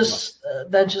 then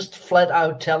just flat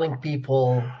out telling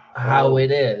people how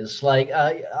it is. Like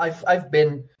I've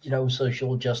been,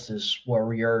 social justice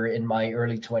warrior in my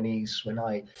early 20s when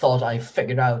I thought I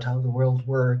figured out how the world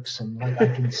works, and like I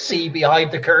can see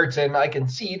behind the curtain, I can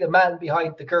see the man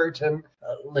behind the curtain.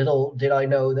 Little did I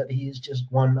know that he's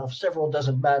just one of several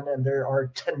dozen men, and there are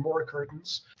 10 more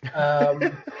curtains,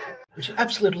 which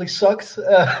absolutely sucked.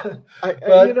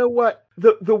 But you know what?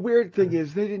 The weird thing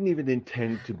is they didn't even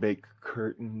intend to make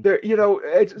curtains.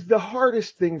 It's the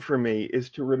hardest thing for me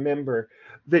is to remember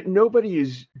that nobody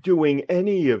is doing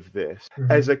any of this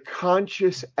as a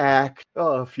conscious act.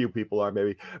 Oh, a few people are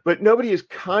maybe, but nobody is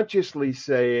consciously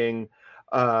saying,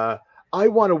 I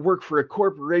want to work for a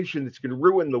corporation that's going to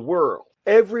ruin the world.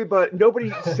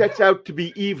 Nobody sets out to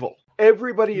be evil.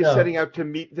 Everybody is setting out to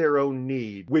meet their own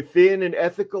need within an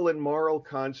ethical and moral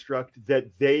construct that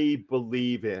they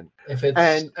believe in. If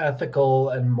it's ethical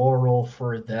and moral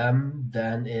for them,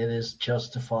 then it is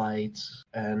justified,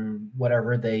 and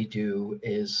whatever they do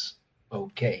is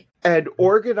okay. And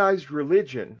organized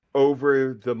religion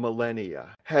over the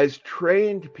millennia has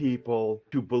trained people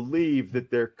to believe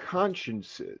that their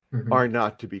consciences are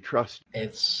not to be trusted.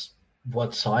 It's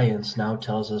what science now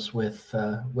tells us with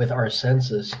our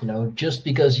senses. Just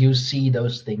because you see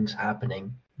those things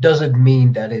happening doesn't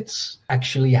mean that it's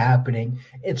actually happening.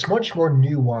 It's much more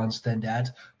nuanced than that,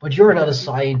 but you're not a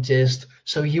scientist,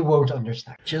 so you won't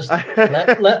understand. Just let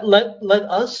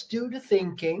us do the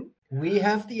thinking. We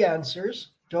have the answers.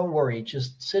 Don't worry.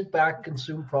 Just sit back,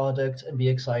 consume product, and be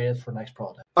excited for next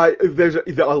product. There's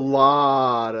a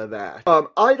lot of that.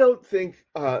 I don't think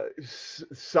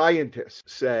scientists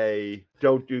say,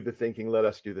 don't do the thinking, let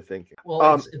us do the thinking.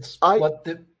 Well, it's what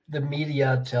the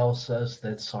media tells us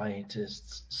that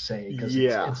scientists say.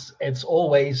 Because it's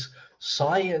always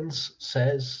science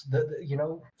says that,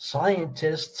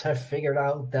 scientists have figured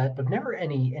out that, but never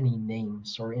any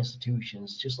names or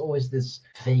institutions, just always this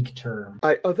vague term.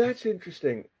 That's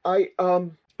interesting.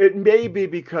 It may be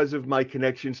because of my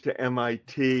connections to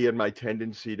MIT and my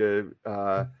tendency to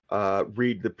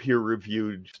read the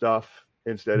peer-reviewed stuff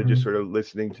instead of just sort of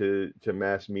listening to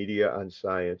mass media on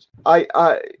science.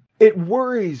 It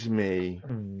worries me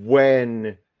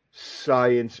when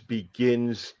science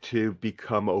begins to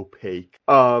become opaque.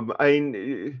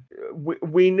 We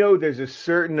know there's a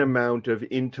certain amount of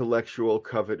intellectual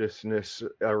covetousness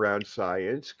around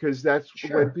science, because that's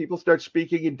when people start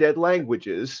speaking in dead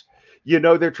languages.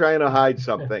 They're trying to hide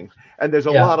something. And there's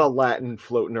a lot of Latin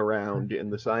floating around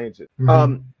in the sciences.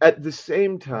 At the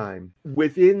same time,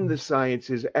 within the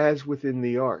sciences, as within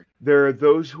the art, there are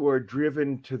those who are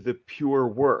driven to the pure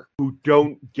work, who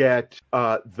don't get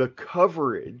the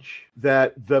coverage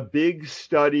that the big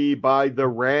study by the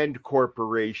Rand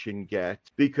Corporation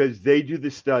gets, because they do the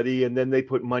study and then they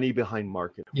put money behind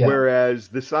marketing. Whereas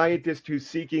the scientist who's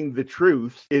seeking the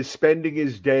truth is spending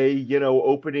his day,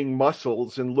 opening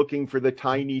muscles and looking for the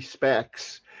tiny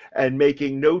specks and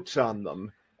making notes on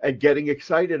them and getting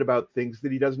excited about things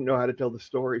that he doesn't know how to tell the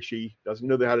story. She doesn't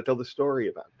know how to tell the story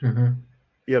about. And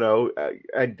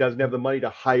doesn't have the money to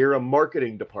hire a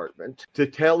marketing department to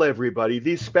tell everybody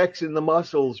these specks in the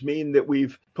muscles mean that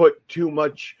we've put too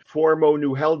much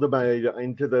formonuhaldamide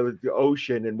into the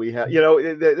ocean, and we have,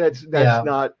 that's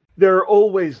not. There are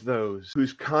always those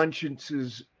whose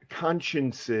consciences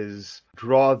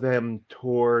draw them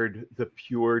toward the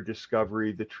pure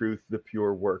discovery, the truth, the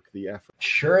pure work, the effort.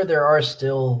 Sure, there are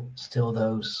still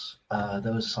those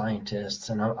scientists,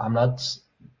 and I'm not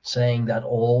saying that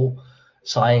all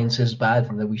science is bad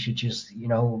and that we should just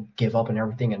give up and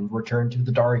everything and return to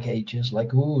the dark ages,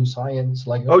 like science,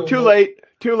 like too late,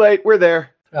 we're there.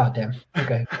 Oh damn.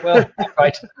 Okay, well,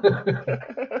 right.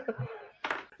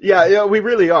 Yeah, we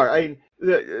really are.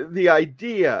 The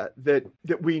idea that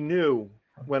we knew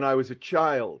when I was a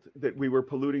child that we were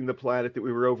polluting the planet, that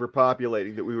we were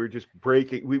overpopulating, that we were just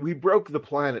breaking. We broke the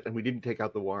planet and we didn't take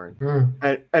out the Warren,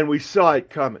 and we saw it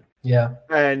coming. Yeah.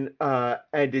 And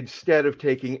instead of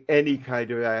taking any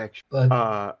kind of action,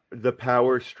 the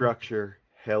power structure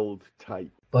held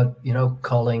tight. But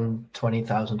culling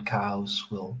 20,000 cows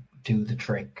will do the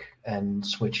trick, and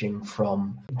switching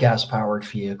from gas-powered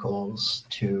vehicles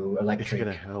to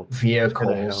electric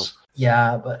vehicles.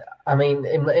 Yeah, but I mean,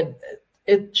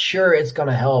 it's going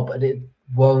to help, but it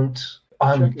won't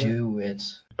undo it.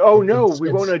 Oh, no,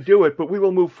 we won't undo it, but we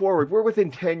will move forward. We're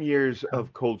within 10 years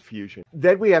of cold fusion.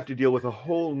 Then we have to deal with a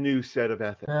whole new set of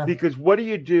ethics. Because what do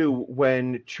you do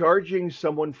when charging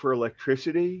someone for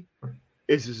electricity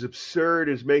is as absurd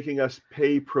as making us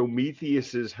pay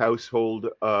Prometheus's household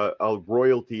a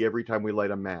royalty every time we light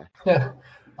a match?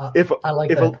 I like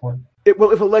that point. If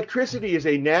electricity is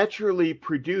a naturally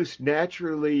produced,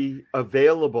 naturally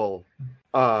available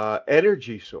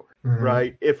energy source,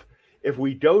 right? If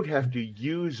we don't have to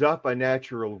use up a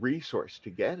natural resource to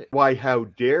get it, why, how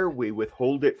dare we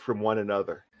withhold it from one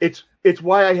another? It's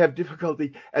why I have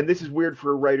difficulty, and this is weird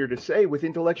for a writer to say, with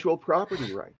intellectual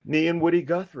property rights. Me and Woody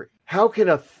Guthrie. How can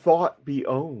a thought be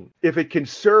owned? If it can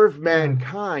serve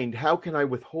mankind, how can I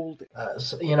withhold it?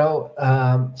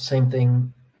 Same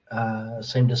thing,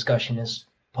 same discussion is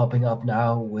popping up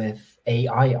now with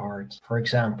AI art, for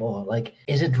example. Like,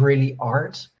 is it really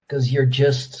art? Because you're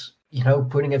just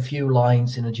putting a few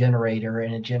lines in a generator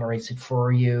and it generates it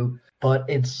for you, but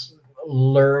it's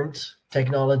learned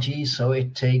technology, so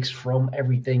it takes from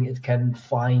everything it can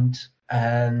find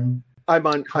and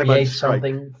create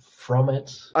something from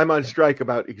it. I'm on strike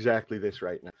about exactly this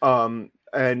right now.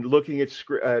 And looking at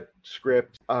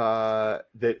script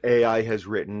that AI has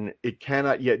written, it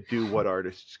cannot yet do what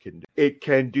artists can do. It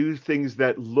can do things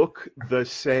that look the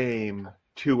same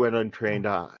to an untrained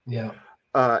eye. Yeah.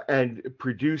 And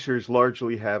producers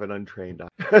largely have an untrained eye.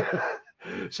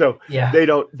 So they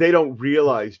don't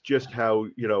realize just how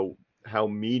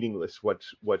meaningless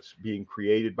what's being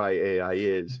created by AI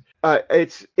is.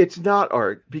 It's not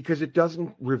art because it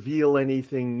doesn't reveal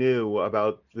anything new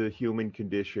about the human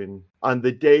condition. On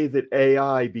the day that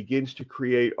AI begins to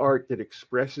create art that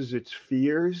expresses its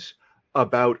fears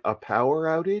about a power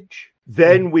outage,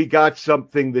 then we got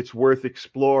something that's worth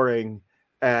exploring.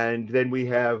 And then we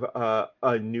have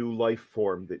a new life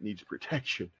form that needs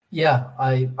protection. Yeah,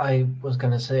 I was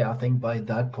going to say, I think by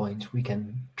that point, we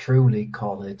can truly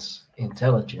call it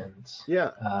intelligence. Yeah.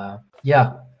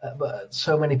 But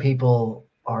so many people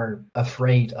are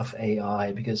afraid of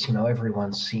AI because,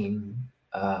 everyone's seen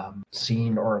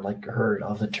or like heard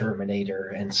of the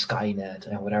Terminator and Skynet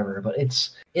and whatever. But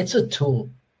it's a tool.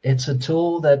 It's a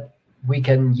tool that we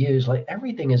can use. Like,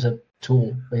 everything is a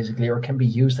tool, basically, or can be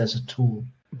used as a tool.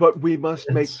 But we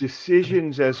must make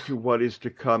decisions as to what is to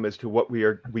come, as to what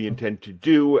we intend to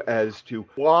do, as to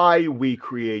why we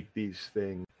create these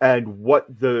things, and what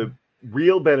the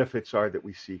real benefits are that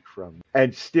we seek from them.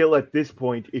 And still at this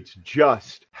point, it's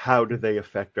just how do they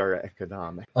affect our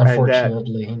economics?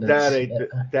 Unfortunately, that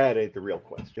ain't the real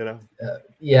question,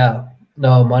 Yeah,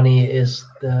 No, money is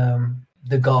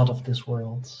the god of this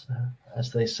world,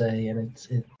 as they say, and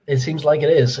it seems like it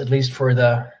is, at least for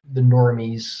the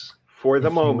normies, For the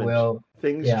if you moment, will.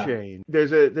 things Yeah. change.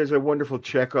 There's a wonderful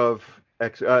Chekhov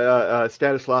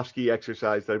Stanislavski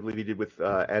exercise that I believe he did with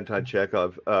Anton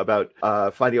Chekhov about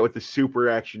finding out what the super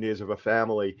action is of a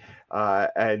family,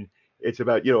 and it's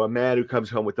about a man who comes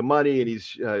home with the money and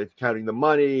he's counting the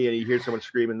money and he hears someone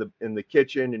scream in the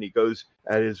kitchen and he goes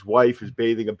and his wife is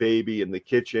bathing a baby in the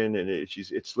kitchen and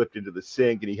it slipped into the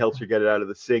sink and he helps her get it out of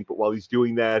the sink, but while he's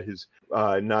doing that, his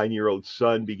 9-year-old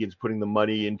son begins putting the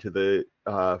money into the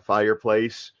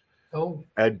fireplace. Oh.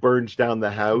 And burns down the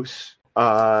house.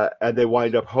 And they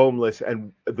wind up homeless.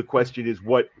 And the question is,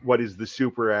 what is the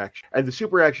super action? And the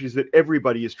super action is that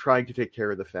everybody is trying to take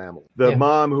care of the family. The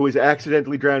mom who is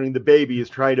accidentally drowning the baby is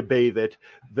trying to bathe it.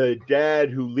 The dad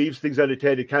who leaves things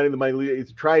unattended, counting the money,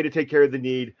 is trying to take care of the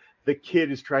need. The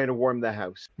kid is trying to warm the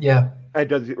house. Yeah. And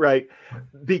does it right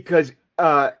because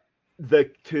the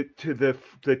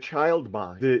child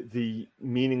mind, the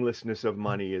meaninglessness of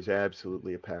money is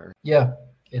absolutely apparent. Yeah.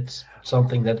 It's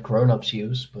something that grown-ups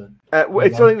use, but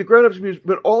it's something that grown-ups use,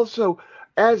 but also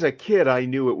as a kid, I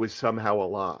knew it was somehow a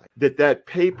lie, that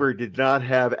paper did not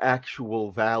have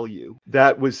actual value.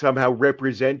 That was somehow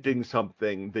representing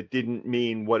something that didn't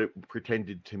mean what it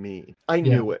pretended to mean. I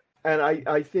knew it. And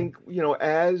I think,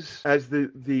 as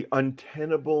the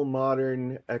untenable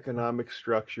modern economic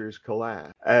structures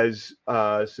collapse, as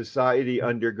society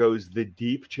undergoes the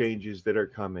deep changes that are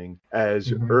coming,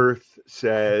 as Earth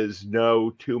says,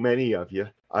 no, too many of you,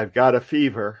 I've got a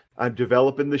fever, I'm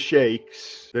developing the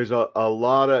shakes, there's a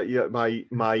lot of,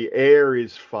 my air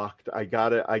is fucked, I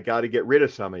gotta get rid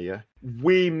of some of you.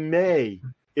 We may,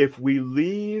 if we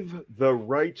leave the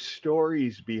right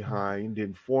stories behind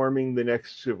informing the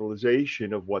next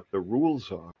civilization of what the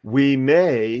rules are, we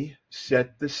may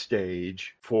set the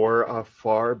stage for a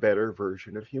far better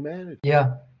version of humanity.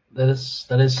 Yeah, that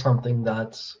is something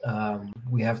that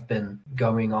we have been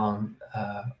going on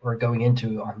or going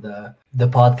into on the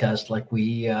podcast. Like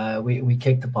we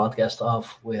kicked the podcast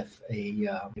off with a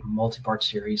multi-part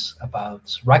series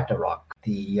about Ragnarok,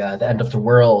 the end of the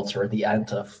world or the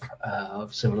end of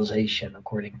civilization,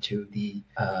 according to the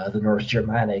Norse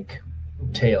Germanic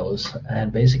tales,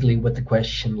 and basically with the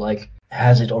question like,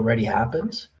 has it already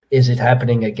happened? Is it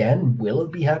happening again? Will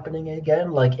it be happening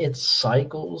again? Like it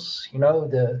cycles,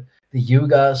 the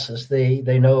yugas as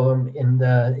they know them in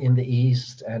the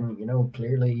East, and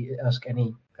clearly ask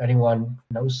anyone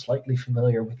slightly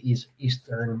familiar with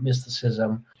Eastern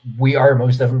mysticism. We are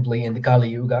most definitely in the Kali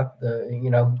Yuga,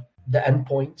 the end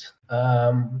point.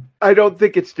 I don't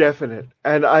think it's definite,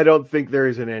 and I don't think there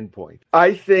is an end point.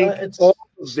 I think all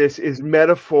of this is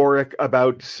metaphoric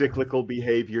about cyclical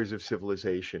behaviors of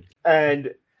civilization.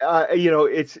 And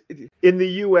it's in the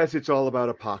U.S. It's all about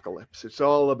apocalypse. It's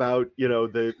all about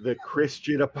the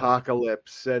Christian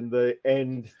apocalypse and the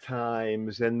end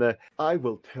times and I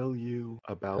will tell you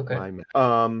about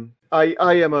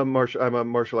I am a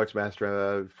martial arts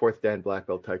master, 4th Dan black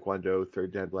belt Taekwondo,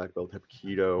 3rd Dan black belt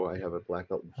Hapkido. I have a black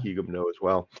belt in Kigumno as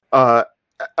well.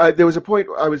 There was a point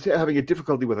I was having a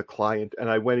difficulty with a client, and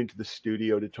I went into the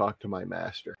studio to talk to my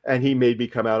master. And he made me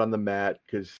come out on the mat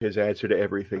because his answer to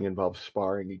everything involves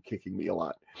sparring and kicking me a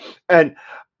lot. And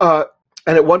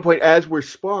at one point, as we're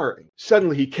sparring,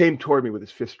 suddenly he came toward me with his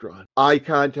fist drawn. Eye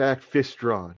contact, fist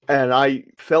drawn. And I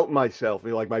felt myself,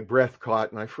 like my breath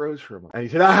caught, and I froze for a moment. And he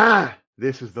said, aha!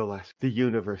 This is the lesson. The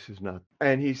universe is not.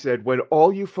 And he said, when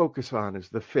all you focus on is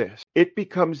the fist, it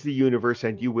becomes the universe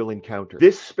and you will encounter.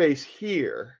 This space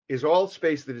here is all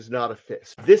space that is not a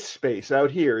fist. This space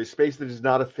out here is space that is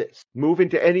not a fist. Move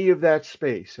into any of that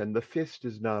space and the fist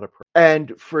is not a problem.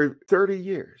 And for 30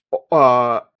 years,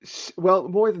 well,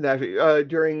 more than that,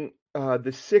 during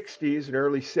the 60s and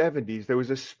early 70s, there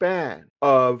was a span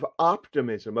of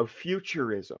optimism, of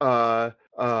futurism.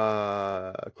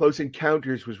 Close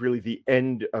Encounters was really the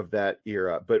end of that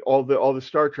era, but all the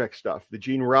Star Trek stuff, the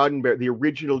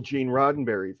original Gene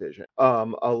Roddenberry vision,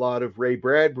 a lot of Ray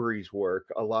Bradbury's work,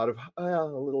 a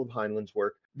little of Heinlein's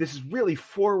work. This is really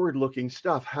forward-looking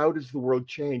stuff. How does the world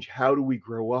change? How do we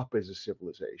grow up as a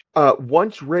civilization?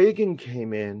 Once Reagan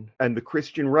came in and the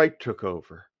Christian right took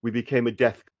over, we became a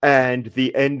death, and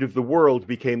the end of the world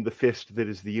became the fist that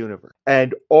is the universe.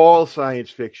 And all science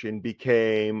fiction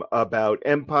became about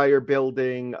empire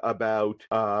building, about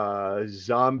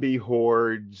zombie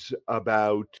hordes,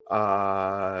 about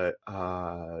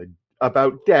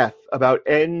about death, about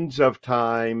ends of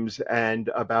times, and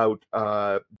about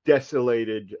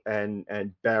desolated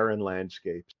and barren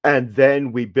landscapes. And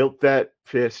then we built that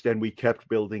fist, and we kept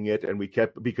building it, and we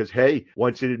kept, because hey,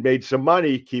 once it had made some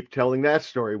money, keep telling that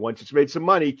story. Once it's made some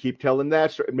money, keep telling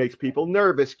that story. It makes people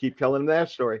nervous, keep telling that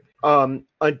story.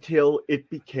 Until it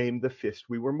became the fist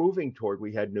we were moving toward.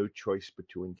 We had no choice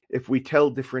between. If we tell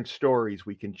different stories,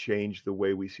 we can change the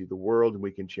way we see the world, and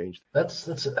we can change.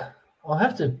 That's. I'll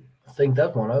have to think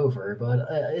that one over, but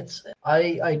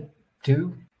I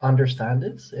do understand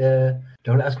it.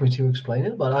 Don't ask me to explain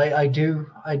it, but I do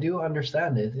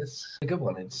understand it. It's a good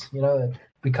one. It's, it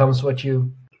becomes what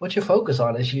you focus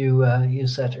on, as you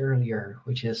said earlier,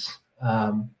 which is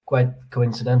quite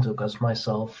coincidental, because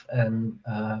myself and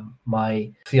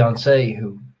my fiance,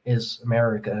 who is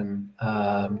American,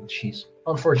 she's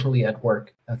unfortunately at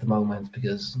work at the moment,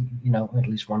 because at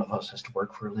least one of us has to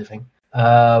work for a living.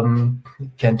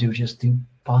 Can't just do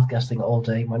podcasting all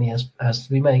day. Money has to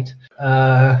be made.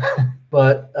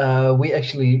 But we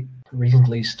actually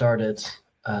recently started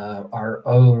our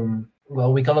own.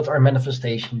 Well, we call it our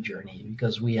manifestation journey,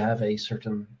 because we have a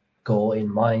certain goal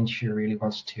in mind. She really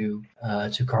wants to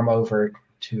come over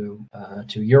to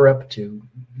Europe, to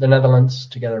the Netherlands,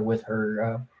 together with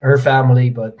her family.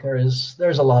 But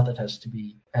there's a lot that has to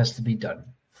be done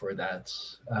for that,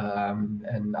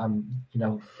 and I'm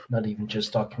not even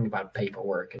just talking about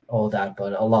paperwork and all that,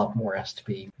 but a lot more has to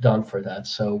be done for that.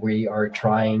 So we are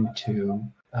trying to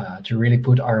really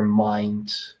put our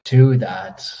mind to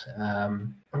that,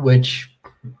 which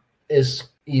is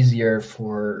easier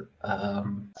for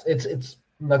it's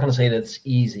I'm not going to say that it's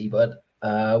easy, but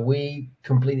we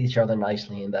complete each other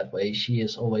nicely in that way. She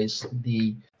is always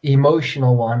the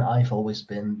emotional one. I've always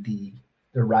been the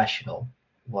rational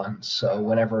one. So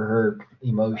whenever her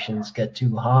emotions get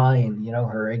too high, and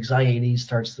her anxiety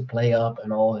starts to play up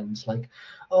and all, and it's like,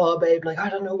 oh babe, like I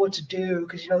don't know what to do,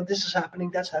 because this is happening,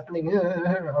 that's happening.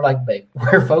 I'm like, babe,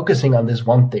 we're focusing on this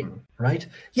one thing, right?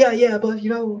 Yeah, but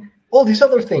all these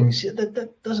other things,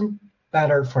 that doesn't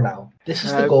matter for now. This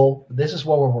is the goal. This is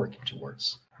what we're working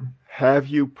towards. Have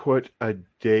you put a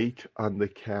date on the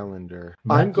calendar?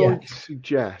 Not I'm going yet. to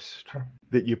suggest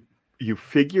that you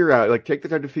figure out, take the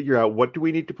time to figure out, what do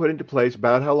we need to put into place,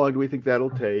 about how long do we think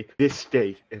that'll take. This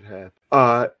date it happens.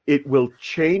 It will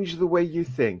change the way you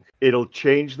think. It'll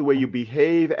change the way you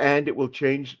behave, and it will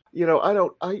change.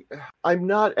 I'm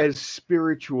not as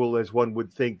spiritual as one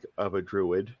would think of a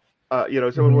druid.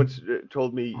 Someone once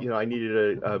told me, I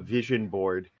needed a vision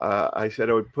board. I said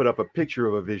I would put up a picture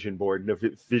of a vision board, and if a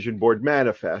vision board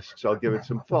manifests, I'll give it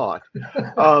some thought.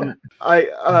 I'm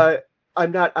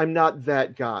not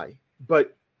that guy,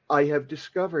 but I have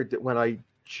discovered that when I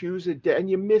choose and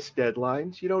you miss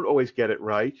deadlines, you don't always get it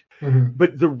right. Mm-hmm.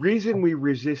 But the reason we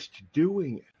resist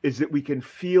doing it is that we can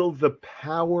feel the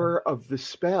power of the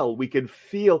spell. We can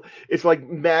feel, it's like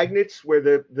magnets where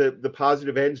the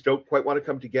positive ends don't quite want to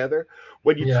come together.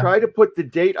 When you try to put the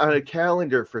date on a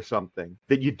calendar for something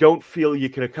that you don't feel you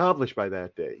can accomplish by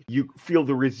that day, you feel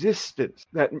the resistance,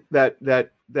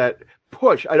 that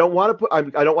push. I don't want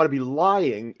to be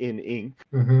lying in ink,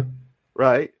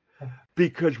 right?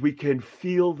 Because we can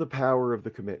feel the power of the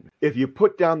commitment. If you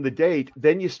put down the date,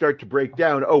 then you start to break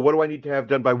down, what do I need to have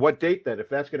done by what date then, if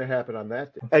that's going to happen on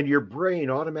that day? And your brain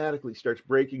automatically starts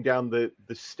breaking down the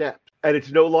steps. And it's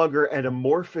no longer an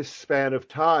amorphous span of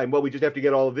time. Well, we just have to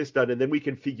get all of this done, and then we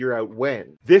can figure out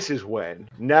when. This is when.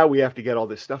 Now we have to get all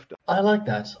this stuff done. I like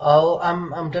that.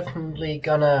 I'm definitely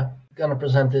gonna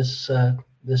present this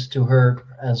to her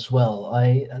as well.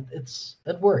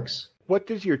 It works. What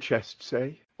does your chest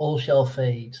say? All shall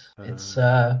fade. It's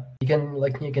you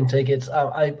can take it.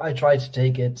 I try to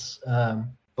take it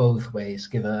both ways.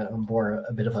 Give a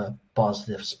bit of a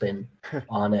positive spin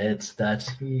on it. That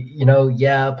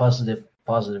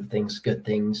positive things, good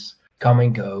things come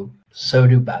and go. So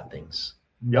do bad things.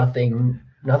 Yep.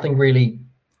 Nothing really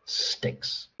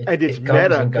sticks. And it's it comes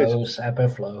meta, and goes, ebb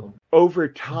and flow. Over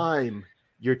time,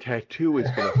 your tattoo is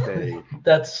going to fade.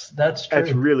 That's true.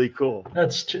 That's really cool.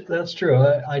 That's true.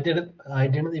 I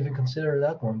didn't even consider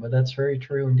that one, but that's very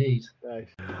true indeed. Nice.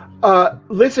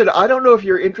 Listen, I don't know if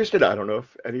you're interested. I don't know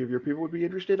if any of your people would be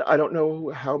interested. I don't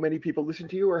know how many people listen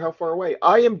to you or how far away.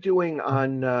 I am doing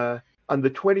on the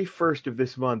 21st of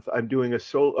this month, I'm doing a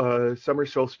summer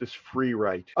solstice free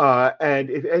write. And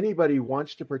if anybody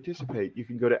wants to participate, you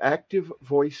can go to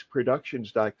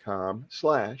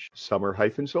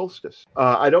activevoiceproductions.com/summer-solstice.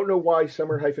 I don't know why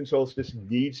summer-solstice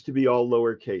needs to be all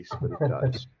lowercase, but it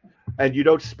does. And you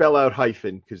don't spell out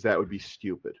hyphen, because that would be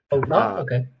stupid. Oh, no?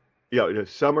 Okay.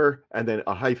 summer and then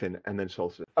a hyphen and then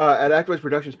solstice. At Actwise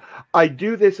Productions, I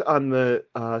do this on the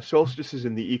solstices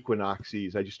and the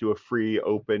equinoxes. I just do a free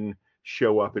open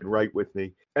show up and write with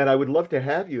me. And I would love to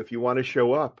have you if you want to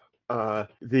show up.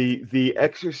 The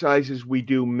exercises we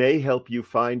do may help you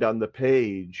find on the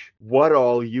page what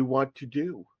all you want to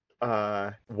do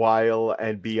while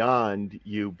and beyond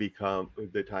you become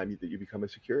the time that you become a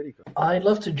security guard. I'd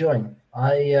love to join.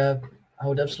 I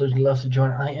would absolutely love to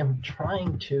join. I am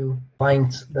trying to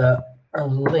find the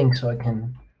link so I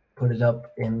can put it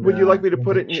up in. Would you like me to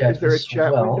put it in? Is there a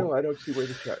chat window? I don't see where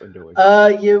the chat window is.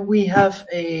 Yeah, we have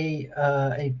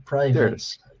a private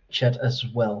chat as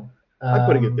well. I'm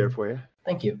putting it there for you.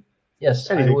 Thank you.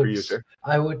 Yes, anything for you, sir.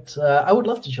 I would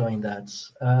love to join that.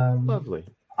 Lovely.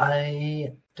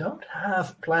 I don't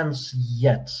have plans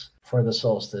yet for the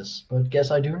solstice, but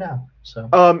guess I do now. So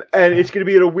and it's going to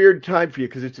be at a weird time for you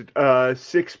because it's at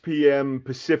 6 p.m.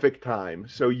 Pacific time,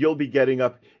 so you'll be getting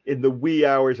up in the wee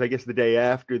hours, I guess, the day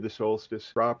after the solstice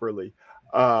properly.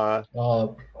 I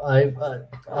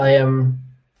am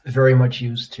very much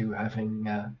used to having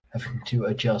to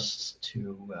adjust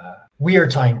to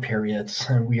weird time periods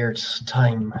and weird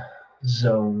time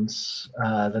zones.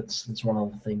 That's one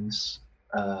of the things.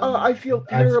 I feel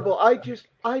terrible. I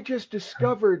just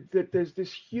discovered that there's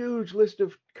this huge list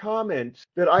of comments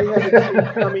that I haven't seen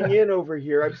coming in over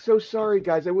here. I'm so sorry,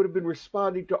 guys. I would have been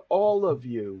responding to all of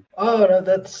you. Oh no,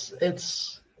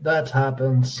 that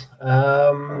happens.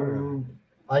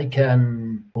 I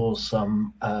can pull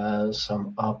some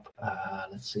up.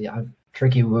 Let's see. I've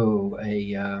Tricky Woo,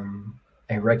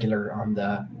 a regular on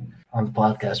the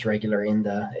podcast, regular in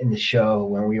the show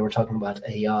when we were talking about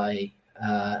AI.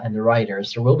 And the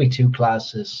writers, there will be two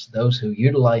classes: those who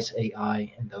utilize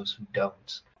AI and those who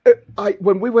don't.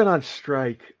 When we went on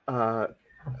strike,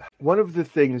 one of the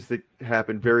things that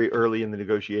happened very early in the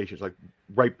negotiations, like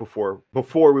right before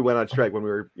we went on strike, when we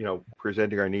were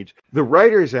presenting our needs, the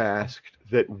writers asked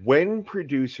that when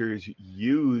producers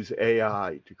use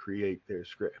AI to create their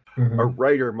script, a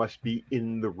writer must be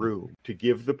in the room to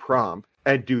give the prompt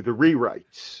and do the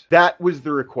rewrites. That was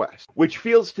the request, which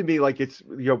feels to me like it's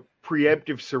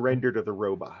preemptive surrender to the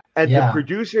robot. And the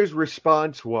producer's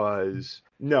response was,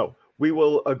 no, we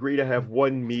will agree to have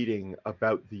one meeting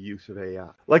about the use of AI.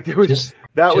 Like there was just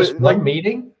one like,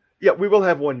 meeting? Yeah, we will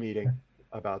have one meeting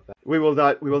about that. We will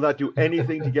not do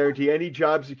anything to guarantee any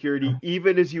job security,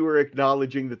 even as you are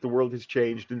acknowledging that the world has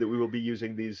changed and that we will be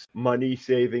using these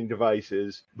money-saving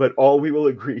devices. But all we will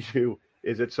agree to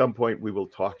is at some point we will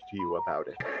talk to you about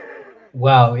it.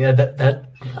 Wow, yeah,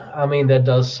 that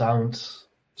does sound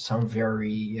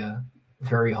very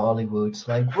very Hollywood. It's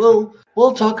like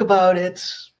we'll talk about it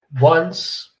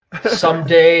once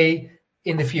someday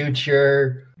in the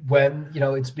future when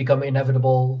it's become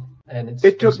inevitable and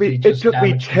it took me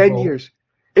 10 years.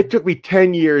 It took me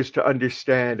 10 years to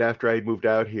understand after I moved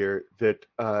out here that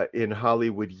in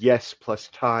Hollywood, yes plus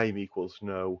time equals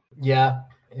no. Yeah.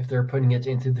 If they're putting it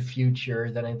into the future,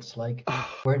 then it's like,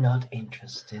 we're not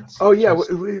interested. Oh, yeah.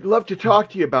 We'd love to talk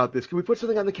to you about this. Can we put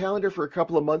something on the calendar for a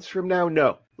couple of months from now?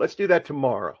 No. Let's do that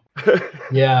tomorrow.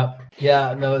 Yeah.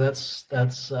 No, that's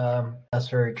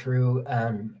very true.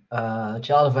 And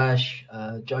Child of Ash,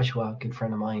 Joshua, good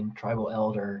friend of mine, tribal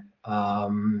elder,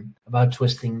 about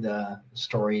twisting the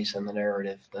stories and the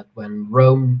narrative, that when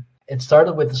Rome... It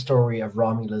started with the story of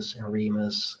Romulus and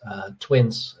Remus,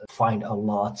 twins, find a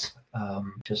lot,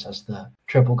 just as the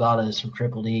triple goddess or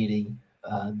triple deity.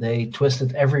 They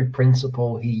twisted every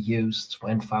principle he used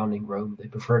when founding Rome. They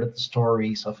perverted the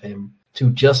stories of him to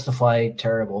justify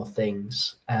terrible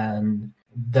things. And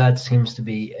that seems to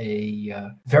be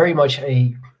a very much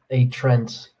a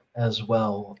trend as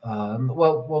well.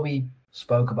 What we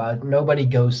spoke about, nobody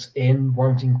goes in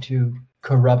wanting to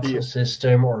corrupt a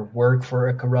system or work for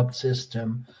a corrupt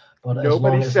system, but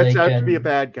nobody sets out to be a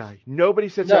bad guy. Nobody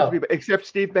sets out to be except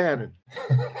Steve Bannon.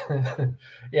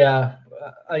 Yeah,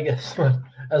 I guess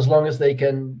as long as they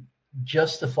can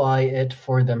justify it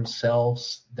for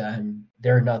themselves, then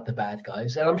they're not the bad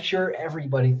guys. And I'm sure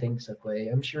everybody thinks that way.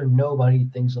 I'm sure nobody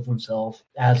thinks of himself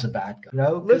as a bad guy.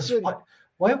 Listen.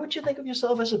 Why would you think of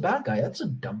yourself as a bad guy? That's a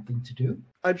dumb thing to do.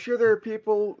 I'm sure there are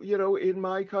people, in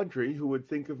my country who would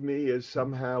think of me as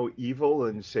somehow evil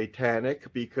and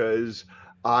satanic because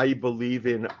I believe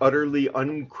in utterly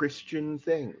unchristian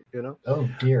things, Oh,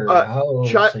 dear. How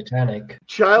satanic.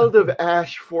 Child of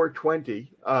Ash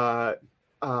 420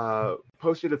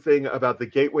 posted a thing about the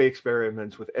gateway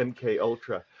experiments with MK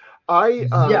Ultra.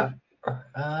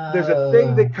 There's a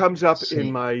thing that comes up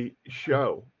in my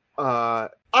show.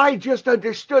 I just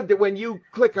understood that when you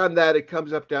click on that, it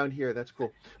comes up down here. That's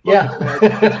cool. Look, Yeah.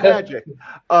 it's magic.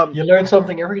 You learn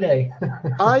something every day.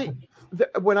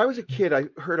 When I was a kid, I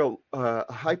heard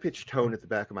a high-pitched tone at the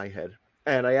back of my head.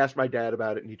 And I asked my dad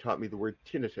about it, and he taught me the word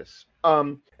tinnitus,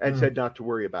 and said not to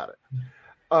worry about it.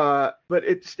 But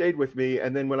it stayed with me.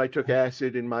 And then when I took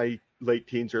acid in my late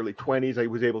teens, early 20s, I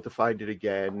was able to find it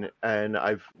again. And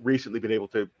I've recently been able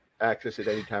to access it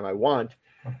anytime I want.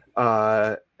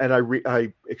 And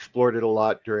I explored it a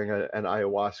lot during an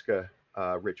ayahuasca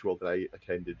ritual that I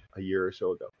attended a year or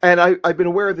so ago. And I've been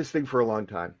aware of this thing for a long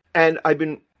time. And I've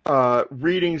been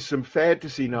reading some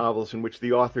fantasy novels in which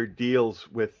the author deals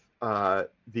with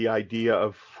the idea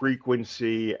of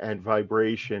frequency and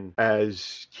vibration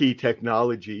as key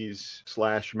technologies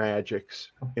 /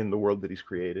 magics in the world that he's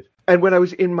created. And when I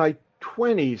was in my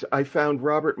 20s, I found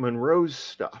Robert Monroe's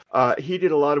stuff. He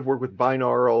did a lot of work with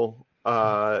binaural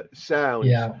sounds,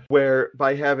 where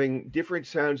by having different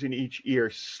sounds in each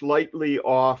ear, slightly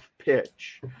off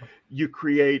pitch, you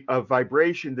create a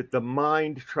vibration that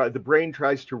the brain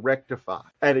tries to rectify,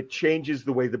 and it changes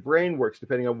the way the brain works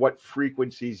depending on what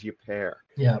frequencies you pair.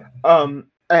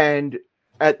 And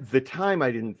at the time,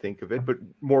 I didn't think of it, but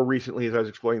more recently, as I was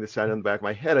exploring the sound in the back of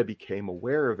my head, I became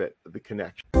aware of it, the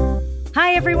connection.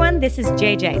 Hi, everyone. This is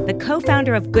JJ, the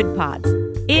co-founder of Good Pods.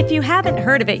 If you haven't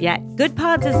heard of it yet, Good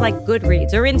Pods is like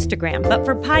Goodreads or Instagram, but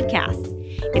for podcasts.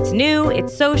 It's new,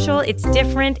 it's social, it's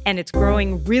different, and it's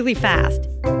growing really fast.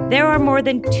 There are more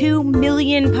than 2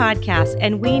 million podcasts,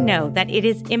 and we know that it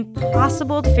is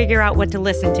impossible to figure out what to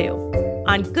listen to.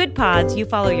 On Good Pods, you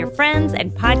follow your friends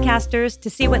and podcasters to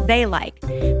see what they like.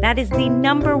 That is the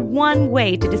 #1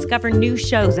 way to discover new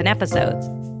shows and episodes.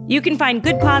 You can find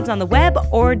Good Pods on the web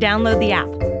or download the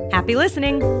app. Happy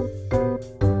listening.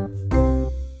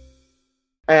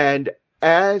 And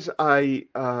as I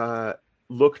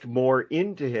looked more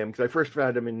into him, because I first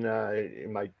found him in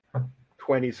my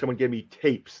 20s, someone gave me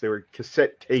tapes. They were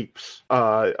cassette tapes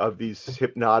of these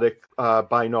hypnotic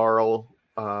binaural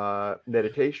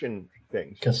meditation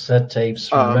things. Cassette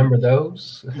tapes, remember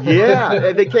those?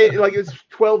 Yeah, they came it was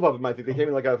 12 of them. I think they came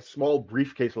in like a small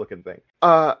briefcase looking thing.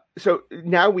 So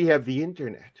now we have the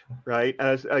internet, right?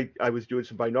 As I was doing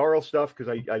some binaural stuff because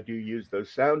I do use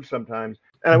those sounds sometimes,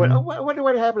 and I went, I wonder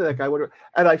what happened to that guy.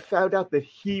 And I found out that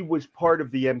he was part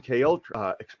of the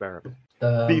MKUltra experiment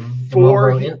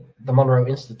before the Monroe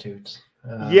Institute.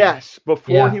 Yes,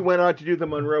 before he went on to do the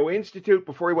Monroe Institute,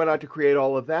 before he went on to create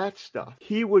all of that stuff,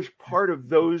 he was part of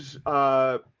those.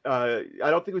 I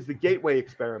don't think it was the Gateway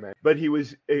experiment, but he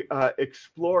was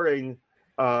exploring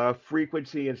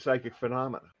frequency and psychic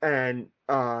phenomena. And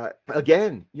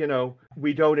again,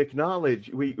 we don't acknowledge.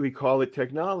 We call it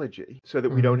technology so that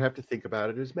we don't have to think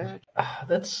about it as magic.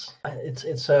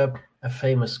 It's a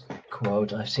famous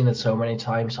quote. I've seen it so many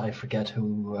times. I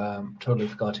totally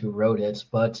forgot who wrote it,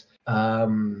 but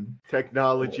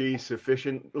technology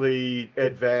sufficiently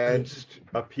advanced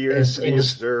appears to the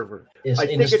observer. Is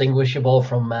indistinguishable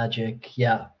from magic.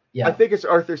 Yeah. I think it's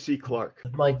Arthur C. Clarke.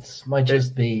 It might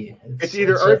just be. It's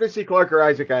either Arthur C. Clarke or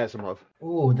Isaac Asimov.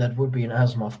 Ooh, that would be an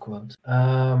Asimov quote.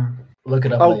 Look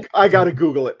it up. Oh, later. I gotta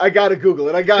Google it. I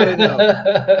gotta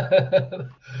know.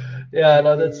 Yeah,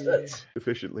 no, that's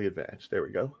sufficiently advanced. There we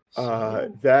go.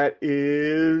 That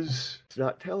is. It's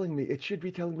not telling me. It should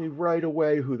be telling me right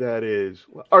away who that is.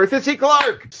 Arthur C.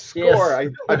 Clarke. Score.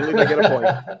 Yes. I believe I get a point.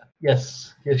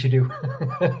 Yes, you do.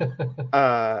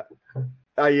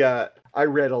 I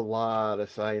read a lot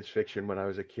of science fiction when I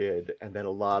was a kid, and then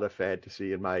a lot of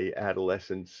fantasy in my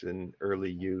adolescence and early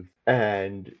youth.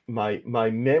 And my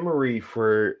memory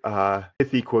for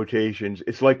pithy quotations,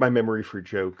 it's like my memory for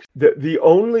jokes. The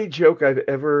only joke I've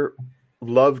ever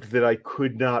loved that I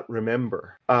could not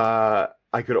remember, I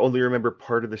could only remember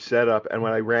part of the setup. And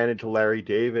when I ran into Larry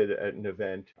David at an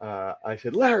event, I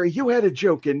said, "Larry, you had a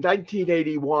joke in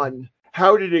 1981.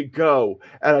 How did it go?"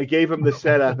 And I gave him the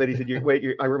setup, and he said,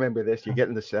 I remember this. You're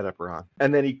getting the setup wrong.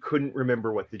 And then he couldn't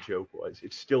remember what the joke was.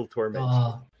 It still torments me.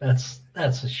 Oh, that's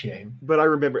a shame. But I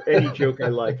remember any joke I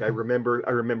like. I remember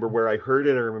where I heard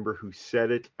it. I remember who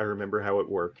said it. I remember how it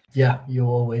worked. Yeah, you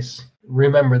always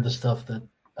remember the stuff that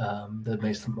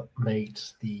made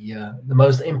the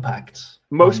most impact.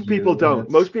 Most people don't.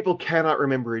 Most people cannot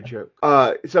remember a joke.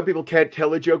 Some people can't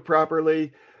tell a joke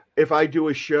properly. If I do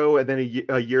a show and then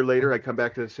a year later I come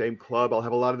back to the same club, I'll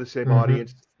have a lot of the same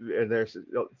audience. And there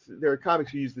are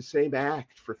comics who use the same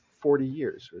act for 40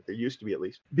 years, or there used to be at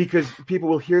least, because people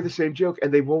will hear the same joke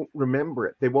and they won't remember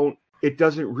it. It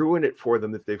doesn't ruin it for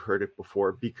them that they've heard it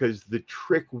before, because the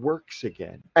trick works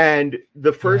again. And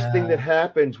the first thing that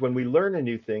happens when we learn a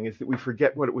new thing is that we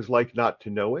forget what it was like not to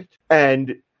know it.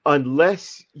 And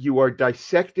unless you are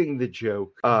dissecting the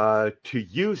joke to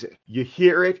use it. You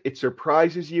hear it, it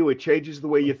surprises you, it changes the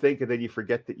way you think, and then you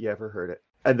forget that you ever heard it.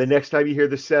 And the next time you hear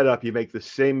the setup, you make the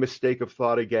same mistake of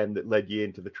thought again that led you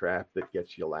into the trap that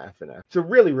gets you laughing at. It's a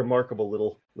really remarkable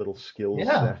little skill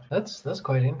set. That's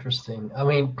quite interesting. I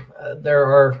mean, there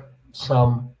are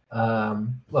some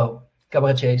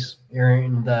cabaretiers here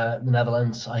in the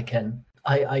Netherlands.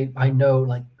 I know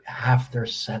like half their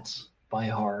sets by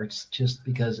heart just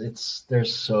because they're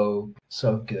so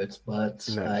good. But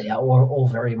Nice. all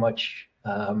very much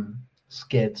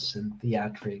skits and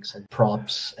theatrics and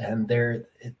props, and they're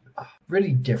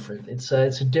really different. It's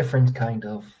a different kind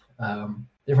of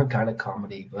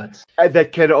comedy, but And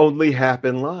that can only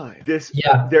happen live.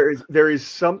 Yeah. There is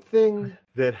something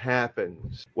that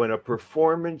happens when a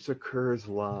performance occurs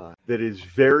live that is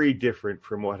very different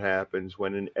from what happens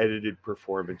when an edited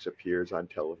performance appears on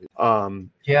television.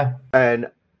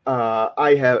 And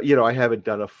I haven't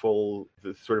done a full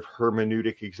sort of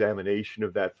hermeneutic examination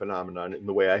of that phenomenon in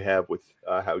the way I have with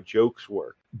how jokes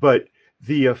work. But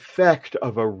the effect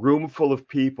of a room full of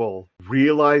people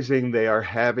realizing they are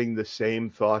having the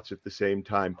same thoughts at the same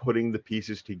time, putting the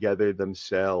pieces together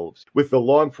themselves. With the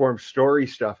long form story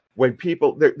stuff, when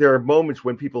people, there are moments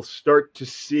when people start to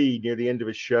see near the end of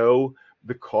a show,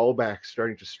 the callbacks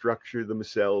starting to structure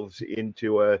themselves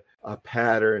into a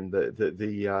pattern,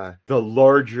 the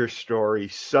larger story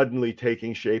suddenly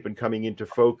taking shape and coming into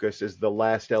focus as the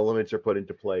last elements are put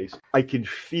into place. I can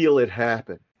feel it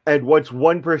happen. And once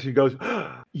one person goes,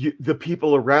 the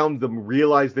people around them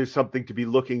realize there's something to be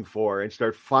looking for and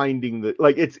start finding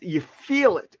you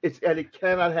feel it. And it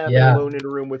cannot happen alone in a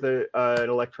room with an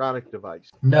electronic device.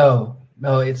 No,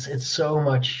 it's so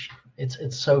much.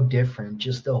 It's so different.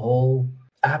 Just the whole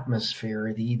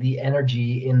atmosphere, the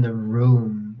energy in the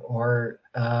room, or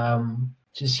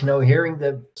just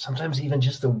hearing sometimes even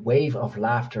just the wave of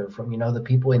laughter from the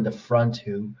people in the front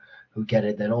who get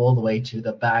it, then all the way to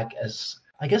the back as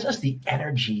the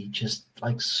energy just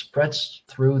like spreads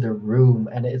through the room.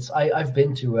 And I've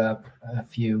been to a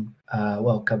few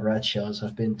cabaret shows.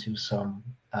 I've been to some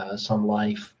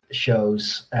live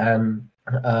shows, and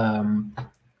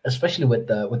especially with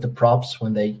the props,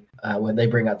 when they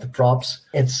bring out the props,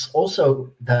 it's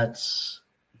also that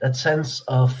sense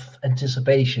of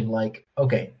anticipation. Like,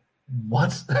 okay, what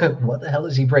the hell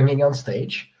is he bringing on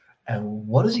stage, and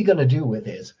what is he gonna do with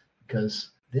it?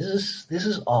 Because this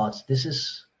is odd. This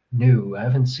is new. I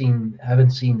haven't seen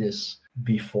this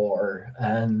before,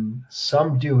 and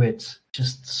some do it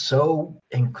just so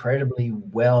incredibly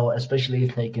well, especially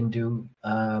if they can do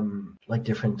like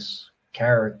different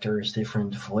characters,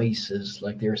 different voices.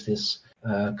 Like there's this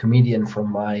comedian from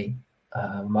my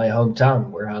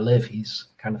hometown where I live. He's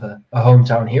kind of a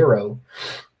hometown hero.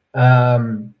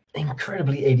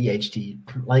 Incredibly ADHD.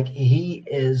 Like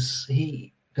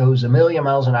he goes a million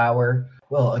miles an hour.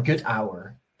 Well, a good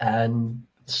hour, and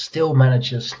still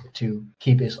manages to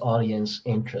keep his audience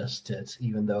interested,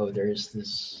 even though there's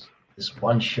this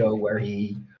one show where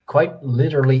he quite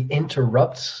literally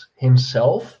interrupts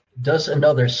himself, does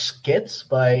another skit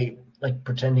by like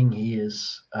pretending he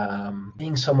is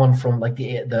being someone from like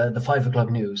the 5 o'clock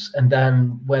news, and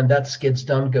then when that skit's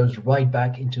done, goes right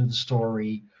back into the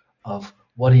story of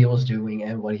what he was doing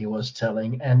and what he was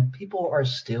telling, and people are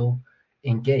still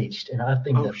engaged. And I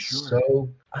think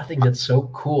that's so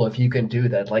cool if you can do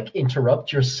that. Like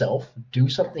interrupt yourself, do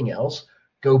something else,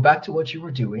 go back to what you were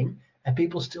doing, and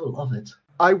people still love it.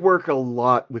 I work a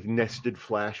lot with nested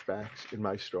flashbacks in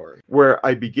my story, where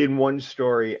I begin one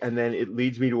story and then it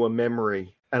leads me to a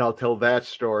memory, and I'll tell that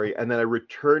story, and then I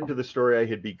return to the story I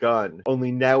had begun,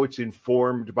 only now it's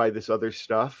informed by this other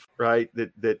stuff, right?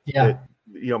 That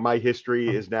my history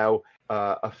is now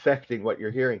affecting what you're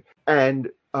hearing.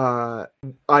 And I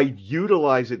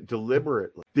utilize it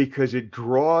deliberately because it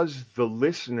draws the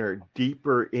listener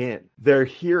deeper in. They're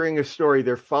hearing a story,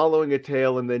 they're following a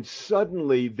tale, and then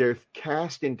suddenly they're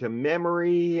cast into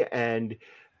memory and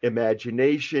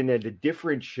imagination and a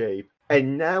different shape.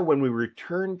 And now when we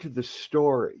return to the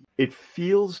story, it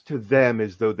feels to them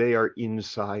as though they are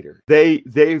insiders.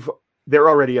 They're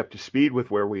already up to speed with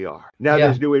where we are. Now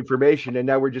there's new information, and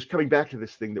now we're just coming back to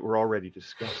this thing that we're already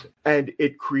discussing. And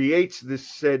it creates this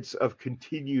sense of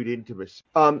continued intimacy.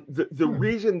 The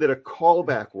reason that a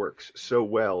callback works so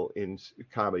well in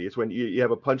comedy is when you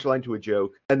have a punchline to a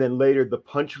joke, and then later the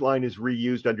punchline is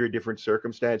reused under a different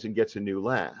circumstance and gets a new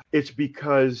laugh. It's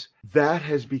because that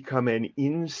has become an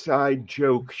inside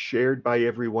joke shared by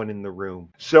everyone in the room.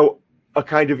 So a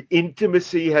kind of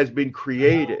intimacy has been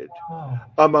created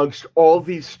amongst all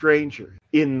these strangers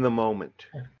in the moment.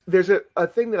 There's a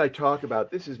thing that I talk about.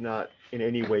 This is not in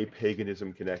any way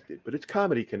paganism connected, but it's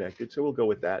comedy connected, so we'll go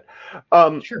with that.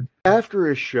 Sure.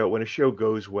 After a show, when a show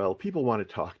goes well, people want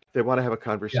to talk. They want to have a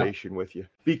conversation with you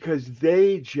because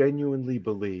they genuinely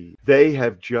believe they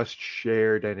have just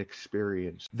shared an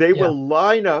experience. They will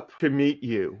line up to meet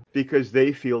you because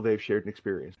they feel they've shared an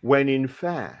experience, when in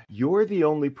fact, you're the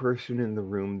only person in the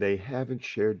room they haven't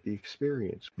shared the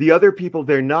experience. The other people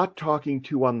they're not talking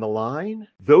to on the line,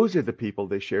 those are the people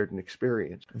they shared an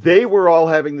experience. They were all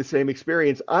having the same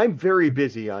experience. I'm very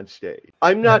busy on stage.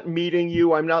 I'm not meeting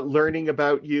you. I'm not learning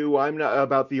about you. I'm not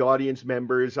about the audience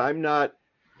members. I'm not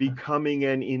becoming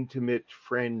an intimate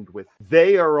friend with.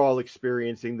 They are all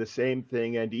experiencing the same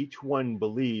thing, and each one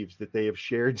believes that they have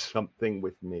shared something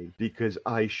with me because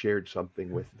I shared something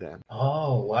with them.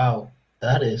 Oh, wow.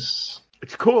 It's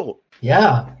cool.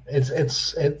 Yeah,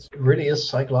 it really is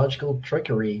psychological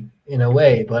trickery in a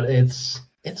way, but it's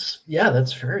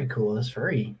that's very cool. It's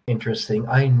very interesting.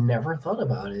 I never thought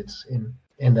about it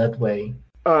in that way.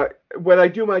 When I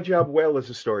do my job well as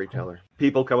a storyteller,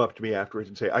 people come up to me afterwards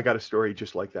and say, I got a story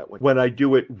just like that one. When I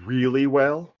do it really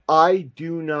well, I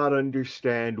do not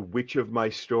understand which of my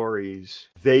stories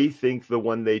they think the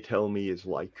one they tell me is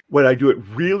like. When I do it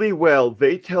really well,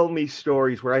 they tell me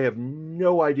stories where I have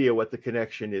no idea what the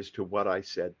connection is to what I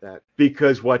said that.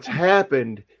 Because what's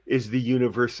happened is the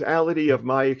universality of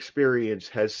my experience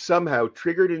has somehow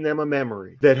triggered in them a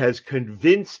memory that has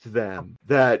convinced them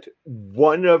that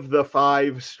one of the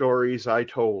 5 stories I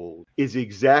told is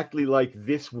exactly like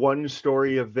this one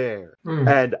story of theirs.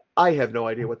 And I have no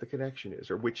idea what the connection is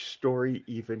or which story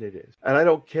even it is. And I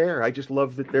don't care. I just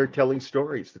love that they're telling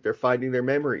stories, that they're finding their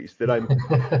memories, that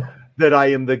that I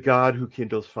am the God who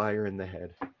kindles fire in the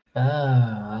head.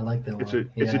 Ah, I like that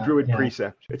one. It's a druid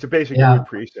precept. It's a basic druid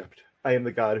precept. I am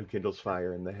the God who kindles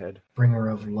fire in the head. Bringer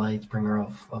of light, bringer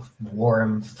of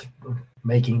warmth,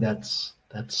 making that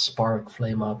spark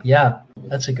flame up. Yeah,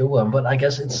 that's a good one. But I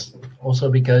guess it's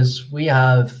also because we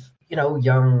have,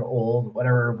 young, old,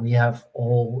 whatever, we have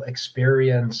all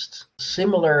experienced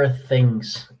similar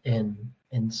things in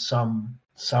some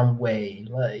way.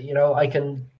 I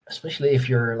can, especially if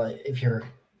you're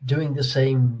doing the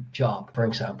same job, for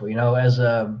example,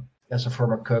 as a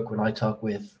former cook, when I talk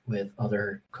with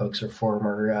other cooks or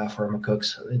former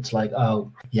cooks, it's like,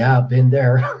 oh yeah, I've been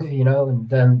there, and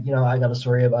then I got a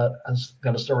story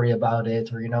about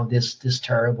it, or this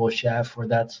terrible chef, or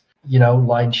that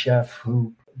line chef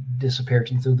who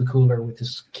disappeared into the cooler with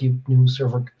this cute new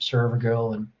server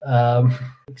girl, and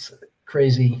it's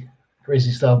crazy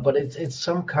stuff. But it's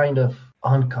some kind of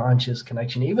unconscious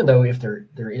connection, even though if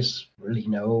there is really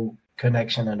no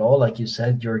connection at all, like you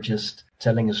said, you're just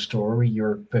telling a story,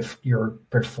 you're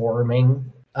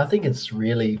performing. I think it's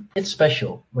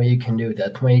special when you can do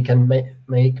that, when you can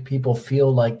make people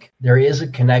feel like there is a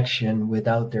connection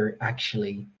without there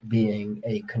actually being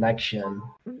a connection.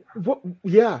 Well,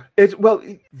 yeah,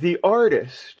 the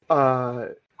artist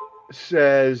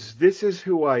says, "This is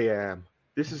who I am.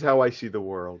 This is how I see the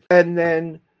world," and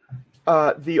then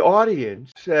the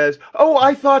audience says, "Oh,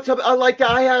 I thought something like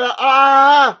I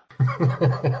had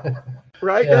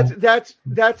Right? Yeah.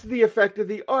 That's the effect of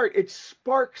the art. It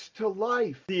sparks to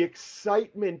life the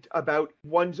excitement about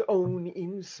one's own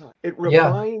insight. It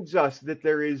reminds us that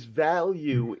there is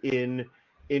value in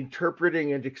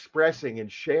interpreting and expressing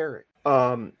and sharing.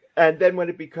 And then when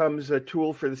it becomes a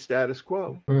tool for the status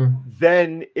quo,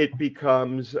 then it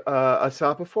becomes a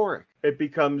sopophoric. It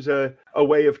becomes a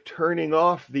way of turning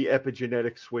off the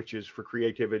epigenetic switches for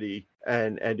creativity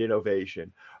and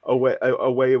innovation. A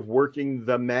way of working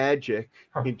the magic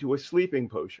into a sleeping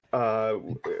potion.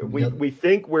 We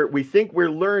think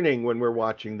we're learning when we're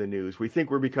watching the news. We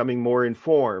think we're becoming more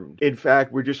informed. In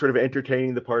fact, we're just sort of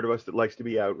entertaining the part of us that likes to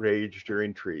be outraged or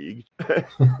intrigued.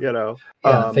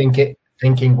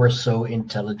 Thinking we're so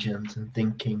intelligent and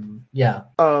thinking,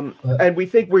 and we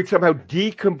think we're somehow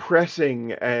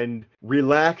decompressing and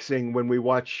relaxing when we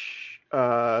watch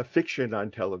fiction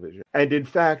on television. And in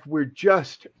fact, we're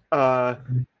just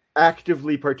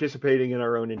actively participating in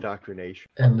our own indoctrination.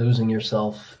 And losing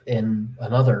yourself in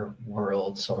another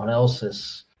world, someone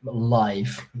else's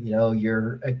life.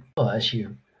 You're, as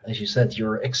you said,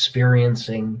 you're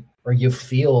experiencing, or you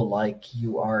feel like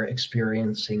you are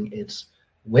experiencing it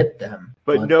with them.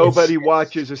 But nobody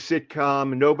watches a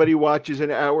sitcom, nobody watches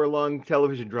an hour-long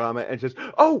television drama and says,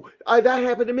 oh, that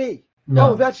happened to me.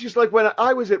 No. Oh, that's just like when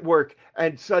I was at work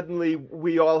and suddenly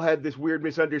we all had this weird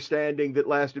misunderstanding that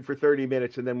lasted for 30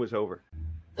 minutes and then was over.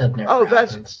 That never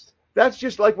happens. That's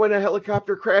just like when a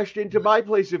helicopter crashed into my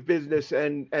place of business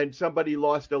and somebody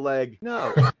lost a leg.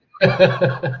 No.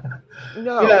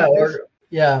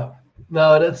 No.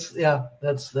 No, that's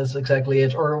exactly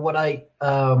it. Or what I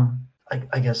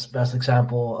guess best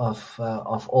example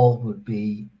of all would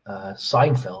be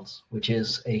Seinfeld, which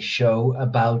is a show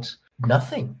about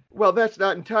nothing. Well, that's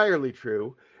not entirely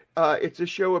true. It's a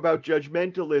show about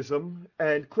judgmentalism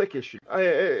and cliquish.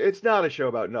 It's not a show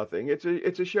about nothing. It's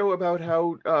a show about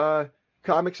how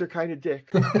comics are kind of dick.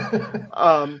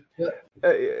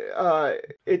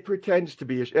 It pretends to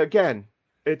be again.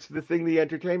 It's the thing the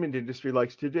entertainment industry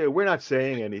likes to do. We're not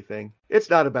saying anything. It's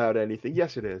not about anything.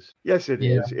 Yes, it is. Yes, it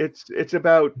is. It's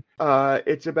about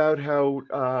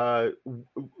how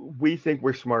we think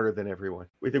we're smarter than everyone.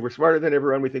 We think we're smarter than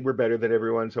everyone. We think we're better than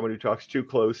everyone. Someone who talks too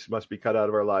close must be cut out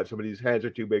of our lives. Somebody whose hands are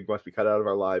too big must be cut out of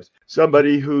our lives.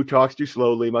 Somebody who talks too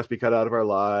slowly must be cut out of our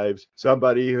lives.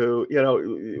 Somebody who,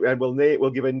 and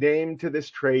we'll give a name to this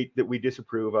trait that we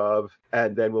disapprove of,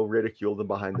 and then we'll ridicule them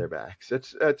behind their backs.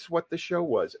 That's what the show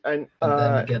was. And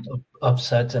then you get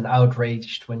upset and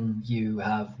outraged when you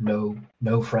have no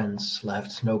friends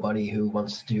left, nobody who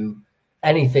wants to do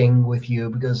anything with you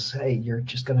because, hey, you're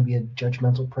just going to be a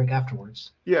judgmental prick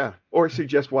afterwards. Yeah, or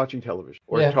suggest watching television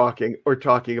or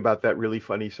talking about that really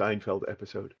funny Seinfeld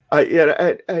episode.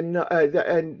 And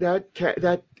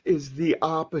that is the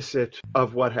opposite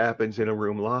of what happens in a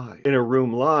room live. In a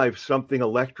room live, something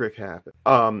electric happens.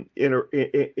 And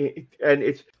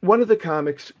it's one of the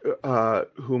comics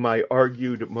whom I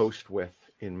argued most with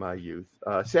in my youth,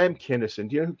 Sam Kinison.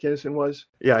 Do you know who Kinison was?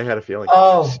 Yeah, I had a feeling.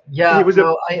 Oh, yeah. I believe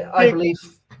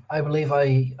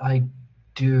I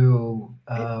do.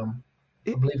 I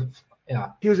believe, yeah.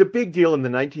 He was a big deal in the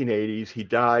 1980s. He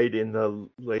died in the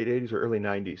late 80s or early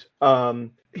 90s.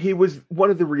 He was one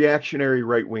of the reactionary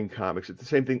right-wing comics at the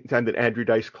same time that Andrew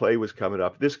Dice Clay was coming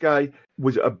up. This guy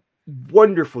was a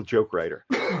wonderful joke writer,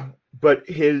 but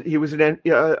he was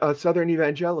a Southern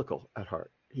evangelical at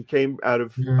heart. He came out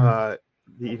of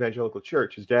the evangelical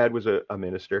church. His dad was a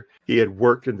minister. He had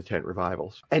worked in the tent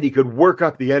revivals, and he could work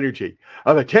up the energy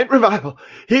of a tent revival.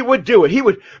 He would do it. He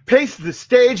would pace the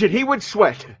stage, and he would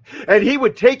sweat, and he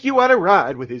would take you on a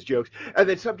ride with his jokes. And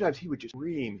then sometimes he would just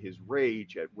scream his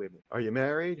rage at women. Are you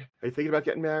married? Are you thinking about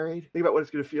getting married? Think about what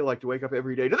it's going to feel like to wake up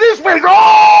every day to this week.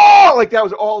 Oh! Like that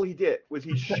was all he did, was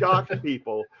he shocked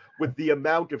people with the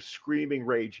amount of screaming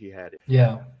rage he had.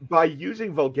 Yeah. By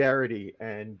using vulgarity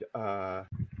and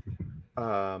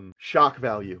shock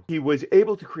value, he was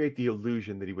able to create the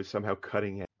illusion that he was somehow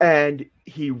cutting it, and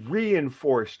he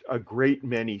reinforced a great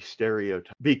many stereotypes,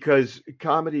 because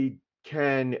comedy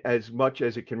can, as much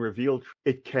as it can reveal,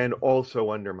 it can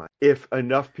also undermine. If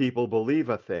enough people believe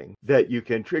a thing, that you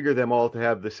can trigger them all to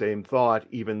have the same thought,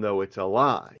 even though it's a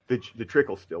lie, the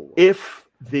trickle still works. If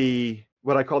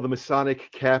what I call the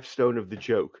Masonic capstone of the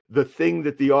joke, the thing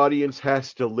that the audience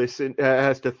has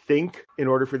to think in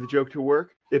order for the joke to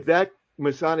work, if that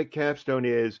Masonic capstone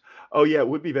is, oh yeah, it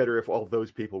would be better if all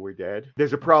those people were dead,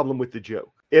 there's a problem with the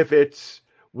joke. If it's,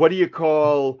 what do you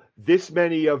call this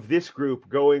many of this group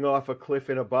going off a cliff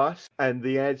in a bus, and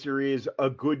the answer is a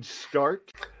good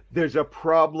start, there's a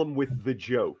problem with the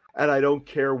joke. And I don't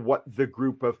care what the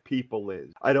group of people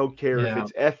is. I don't care if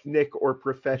it's ethnic or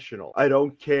professional. I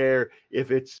don't care if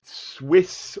it's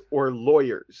Swiss or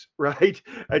lawyers, right?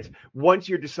 Once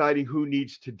you're deciding who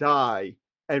needs to die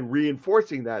and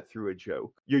reinforcing that through a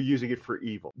joke, you're using it for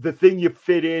evil. The thing you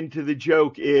fit into the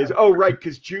joke is, oh, right,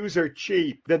 because Jews are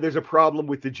cheap, then there's a problem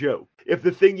with the joke. If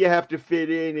the thing you have to fit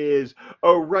in is,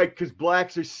 oh, right, because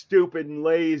blacks are stupid and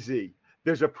lazy,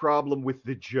 there's a problem with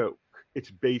the joke.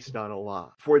 It's based on a lie.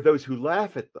 For those who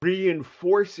laugh at them,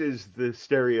 reinforces the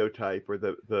stereotype or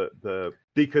the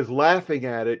because laughing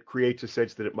at it creates a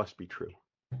sense that it must be true.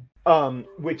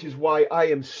 Which is why I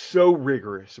am so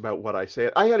rigorous about what I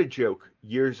say. I had a joke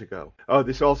years ago. Oh,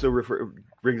 this also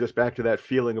brings us back to that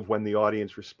feeling of when the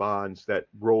audience responds, that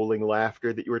rolling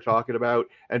laughter that you were talking about.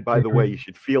 And by the way, you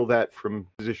should feel that from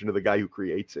the position of the guy who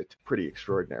creates it. Pretty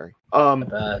extraordinary.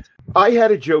 I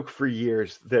had a joke for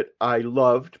years that I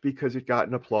loved because it got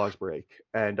an applause break,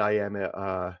 and I am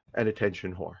an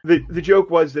attention whore. The joke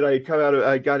was that I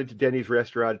got into Denny's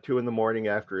restaurant at 2 a.m.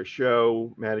 after a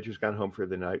show. Manager's gone home for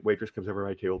the night. Waitress comes over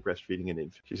my table breastfeeding an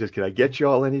infant. She says, "Can I get you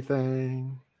all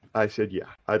anything?" I said, "Yeah,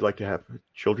 I'd like to have a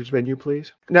children's menu,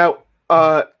 please." Now,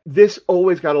 this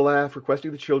always got a laugh,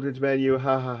 requesting the children's menu.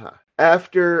 Ha ha ha.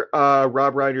 After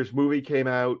Rob Reiner's movie came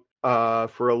out,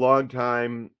 for a long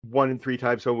time, 1 in 3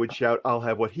 times someone would shout, "I'll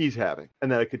have what he's having." And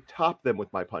then I could top them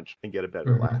with my punch and get a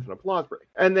better laugh and applause break.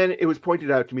 And then it was pointed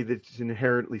out to me that it's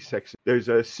inherently sexist. There's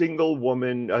a single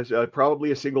woman,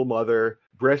 probably a single mother,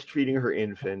 breastfeeding her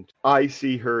infant. I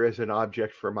see her as an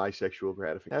object for my sexual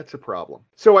gratification. That's a problem.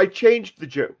 So I changed the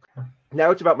joke.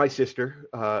 Now it's about my sister,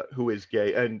 who is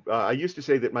gay. And I used to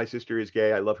say that my sister is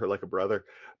gay. I love her like a brother.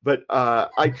 But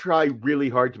I try really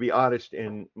hard to be honest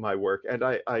in my work, and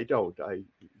I don't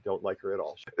like her at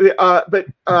all. But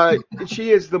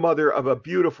she is the mother of a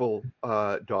beautiful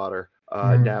daughter,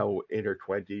 now in her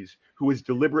 20s, who was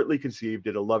deliberately conceived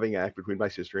in a loving act between my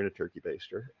sister and a turkey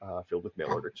baster filled with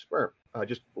mail-ordered sperm.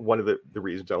 Just one of the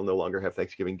reasons I'll no longer have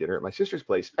Thanksgiving dinner at my sister's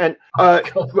place. And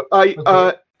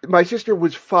my sister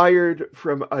was fired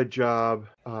from a job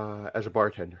as a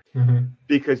bartender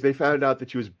because they found out that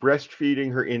she was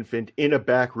breastfeeding her infant in a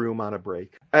back room on a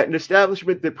break at an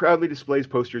establishment that proudly displays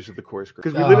posters of the course.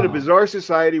 Because we live in a bizarre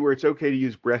society where it's okay to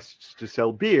use breasts to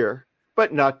sell beer,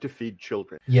 but not to feed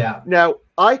children. Yeah. Now,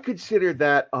 I consider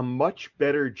that a much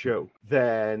better joke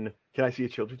than, can I see a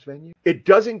children's venue? It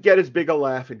doesn't get as big a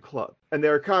laugh in club. And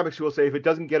there are comics who will say if it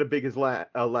doesn't get a big as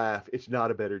a laugh, it's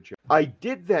not a better joke. I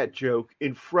did that joke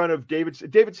in front of David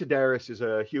Sedaris is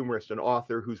a humorist, an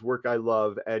author whose work I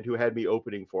love and who had me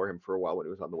opening for him for a while when it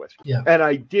was on the West. Yeah. And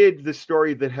I did the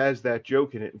story that has that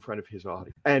joke in it in front of his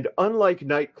audience. And unlike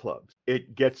nightclubs,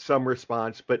 it gets some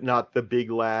response, but not the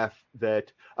big laugh that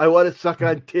I want to suck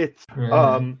on tits.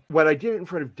 When I did it in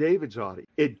front of David's audience,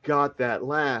 it got that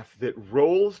laugh that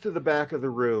rolls to the back of the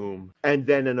room and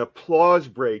then an applause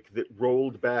break that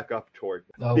rolled back up toward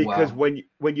me. Because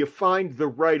when you find the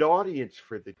right audience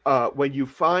for when you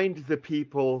find the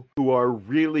people who are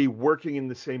really working in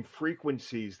the same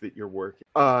frequencies that you're working,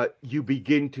 you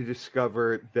begin to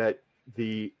discover that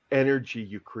the energy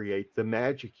you create, the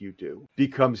magic you do,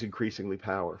 becomes increasingly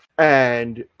powerful.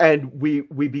 And we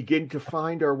begin to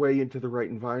find our way into the right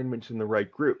environments and the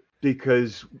right group,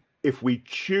 because if we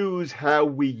choose how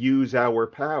we use our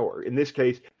power, in this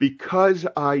case, because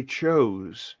I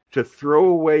chose to throw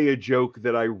away a joke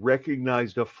that I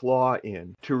recognized a flaw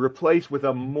in to replace with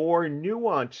a more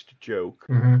nuanced joke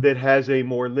that has a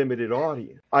more limited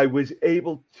audience, I was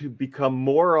able to become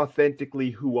more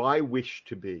authentically who I wish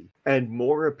to be and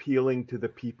more appealing to the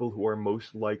people who are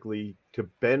most likely to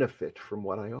benefit from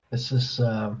what I own. This is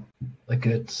a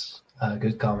good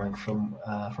comment from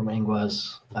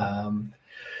Ingwas.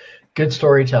 Good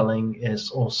storytelling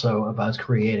is also about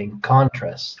creating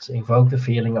contrasts, invoke the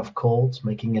feeling of cold,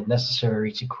 making it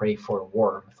necessary to crave for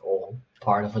warmth, all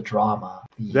part of a drama.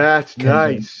 That's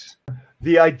nice.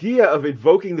 The idea of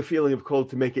invoking the feeling of cold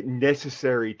to make it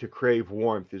necessary to crave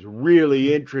warmth is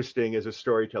really interesting as a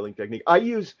storytelling technique.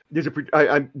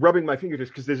 I'm rubbing my fingers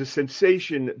because there's a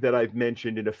sensation that I've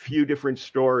mentioned in a few different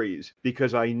stories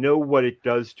because I know what it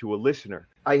does to a listener.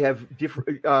 I have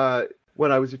different... When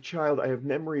I was a child, I have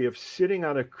memory of sitting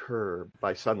on a curb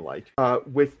by sunlight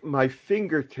with my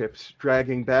fingertips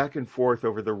dragging back and forth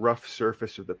over the rough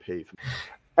surface of the pavement.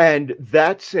 And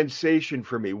that sensation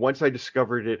for me, once I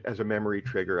discovered it as a memory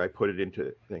trigger, I put it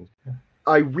into things.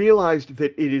 I realized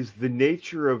that it is the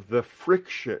nature of the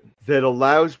friction that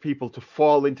allows people to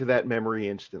fall into that memory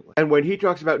instantly. And when he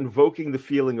talks about invoking the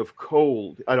feeling of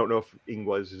cold, I don't know if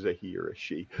Ingwas is a he or a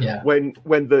she. Yeah. When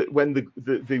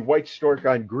the white stork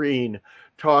on green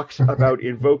talks about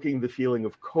invoking the feeling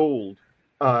of cold,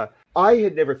 I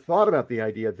had never thought about the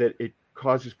idea that it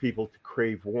causes people to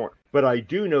crave warmth. But I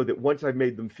do know that once I've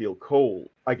made them feel cold,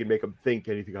 I can make them think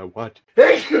anything I want.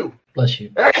 Bless you. Bless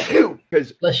you.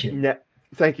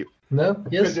 Thank you. No?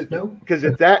 Yes? No? Because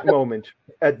at that moment,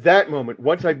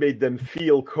 once I've made them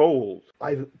feel cold,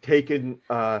 I've taken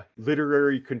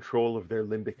literary control of their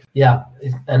limbic. Yeah,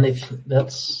 and if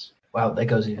that's... Wow, that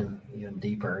goes even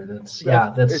deeper. That's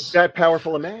it's that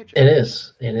powerful a magic. It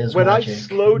is when magic. I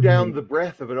slow down the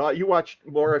breath of it. You watch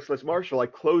More or Less Marshall. I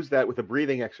close that with a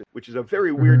breathing exercise, which is a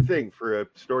very weird thing for a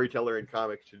storyteller in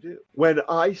comics to do. When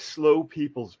I slow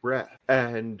people's breath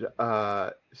and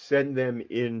send them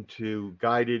into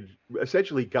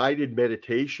essentially guided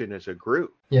meditation as a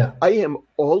group, I am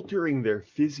altering their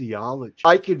physiology.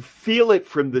 I can feel it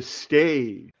from the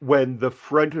stage when the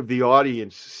front of the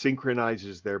audience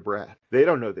synchronizes their breath. They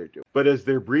don't know they're doing it. But as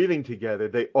they're breathing together,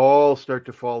 they all start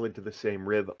to fall into the same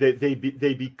rhythm.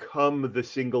 They become the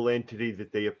single entity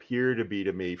that they appear to be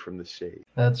to me from the stage.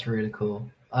 That's really cool.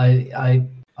 I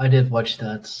did watch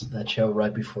that show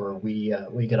right before we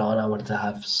get on. I wanted to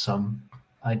have some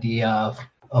idea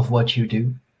of what you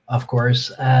do, of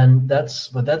course, and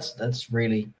that's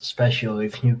really special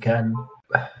if you can,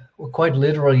 quite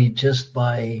literally, just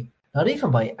by not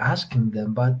even by asking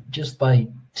them, but just by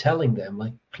telling them,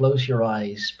 like, close your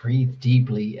eyes, breathe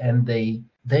deeply, and they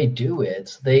do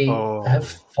it. They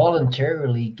have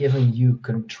voluntarily given you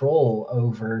control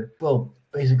over, well,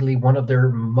 basically one of their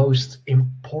most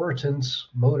important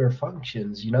motor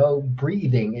functions,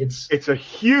 breathing. It's a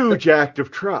huge act of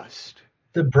trust.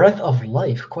 the breath of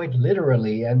life, quite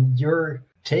literally, and you're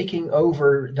taking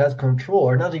over that control,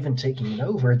 or not even taking it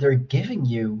over. They're giving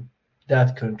you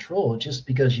that control just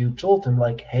because you told them,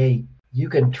 like, hey, you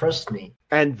can trust me.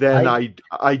 And then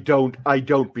I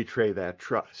don't betray that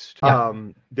trust. Yeah.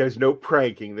 There's no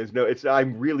pranking.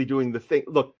 I'm really doing the thing.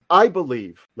 Look, I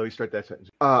believe, let me start that sentence.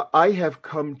 I have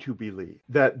come to believe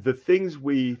that the things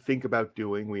we think about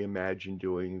doing, we imagine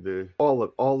doing, all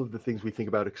of the things we think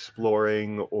about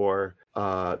exploring, or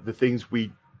the things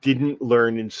we didn't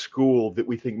learn in school that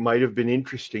we think might have been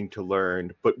interesting to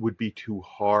learn, but would be too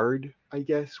hard, I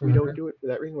guess. We don't do it for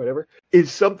that reason, whatever,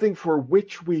 is something for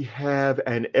which we have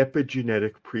an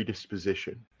epigenetic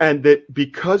predisposition. And that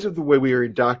because of the way we are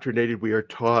indoctrinated, we are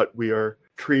taught, we are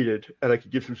treated, and I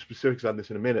could give some specifics on this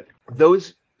in a minute,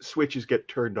 those switches get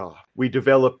turned off. We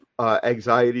develop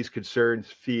anxieties, concerns,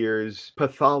 fears,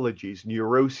 pathologies,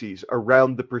 neuroses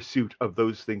around the pursuit of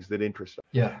those things that interest us.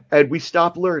 Yeah. And we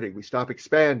stop learning, we stop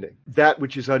expanding. That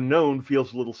which is unknown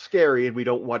feels a little scary, and we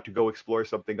don't want to go explore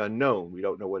something unknown. We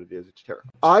don't know what it is. It's terrible.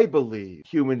 I believe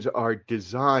humans are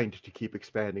designed to keep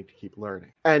expanding, to keep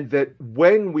learning. And that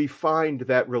when we find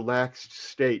that relaxed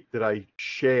state that I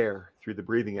share through the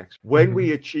breathing exercise, when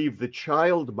we achieve the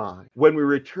child mind, when we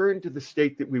return to the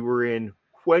state that we were in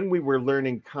when we were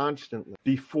learning constantly,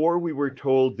 before we were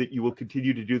told that you will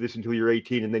continue to do this until you're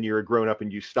 18 and then you're a grown up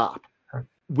and you stop,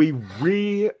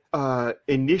 we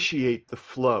initiate the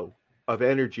flow of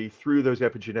energy through those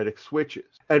epigenetic switches.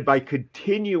 And by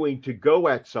continuing to go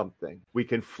at something, we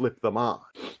can flip them on.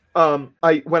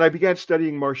 When I began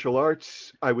studying martial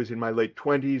arts, I was in my late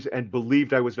 20s and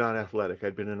believed I was non-athletic.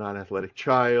 I'd been a non-athletic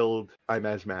child. I'm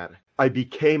asthmatic. I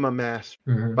became a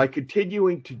master by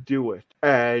continuing to do it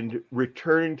and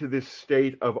returning to this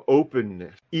state of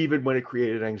openness, even when it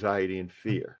created anxiety and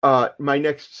fear. My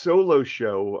next solo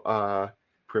show,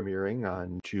 premiering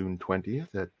on June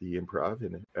 20th at the Improv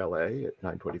in LA at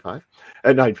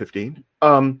 9:15.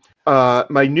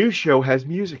 My new show has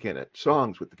music in it,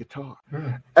 songs with the guitar.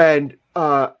 And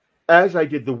as I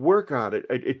did the work on it,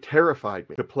 it terrified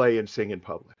me to play and sing in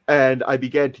public. And I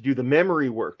began to do the memory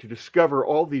work to discover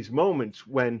all these moments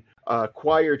when a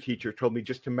choir teacher told me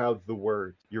just to mouth the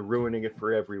words. You're ruining it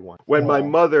for everyone. When my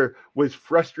mother was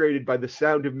frustrated by the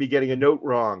sound of me getting a note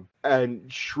wrong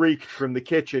and shrieked from the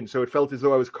kitchen, so it felt as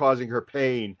though I was causing her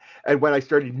pain. And when I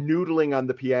started noodling on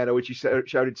the piano and she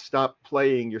shouted, "Stop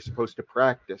playing, you're supposed to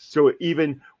practice." So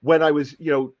even when I was,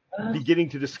 beginning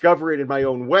to discover it in my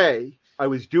own way, I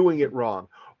was doing it wrong.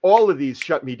 All of these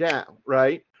shut me down,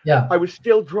 right? Yeah. I was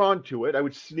still drawn to it. I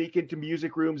would sneak into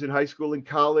music rooms in high school and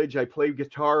college. I played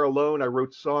guitar alone. I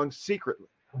wrote songs secretly.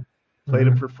 Played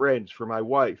them for friends, for my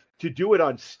wife. To do it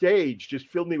on stage just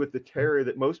filled me with the terror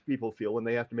that most people feel when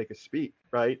they have to make a speech,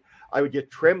 right? I would get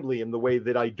trembly in the way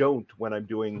that I don't when I'm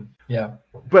doing. Yeah.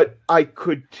 But I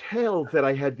could tell that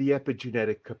I had the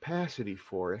epigenetic capacity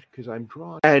for it because I'm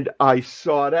drawn. And I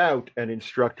sought out an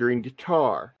instructor in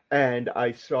guitar. And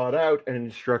I sought out an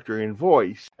instructor in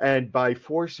voice. And by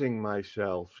forcing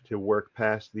myself to work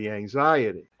past the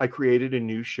anxiety, I created a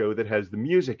new show that has the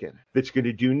music in it, that's going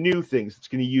to do new things, that's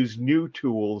going to use new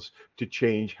tools to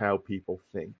change how people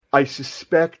think. I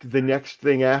suspect the next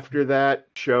thing after that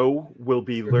show will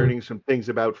be learning some things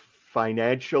about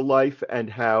financial life and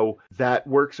how that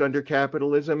works under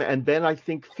capitalism, and then I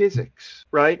think physics,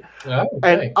 right? Okay.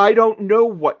 And I don't know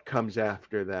what comes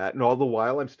after that, and all the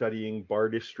while I'm studying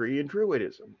bardistry and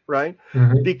druidism, right?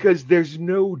 Because there's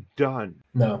no done.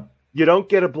 No. You don't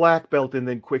get a black belt and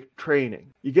then quit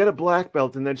training. You get a black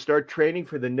belt and then start training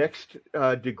for the next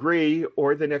degree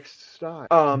or the next style.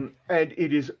 And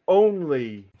it is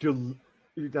only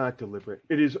not deliberate.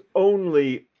 It is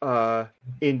only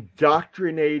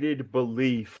indoctrinated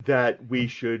belief that we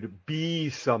should be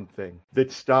something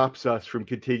that stops us from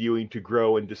continuing to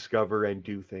grow and discover and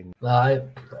do things. I,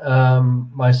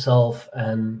 myself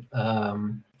and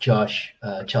Josh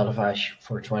Chalavash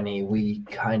 420, we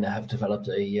kind of have developed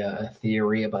a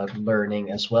theory about learning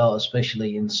as well,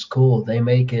 especially in school. They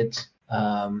make it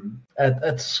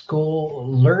at school.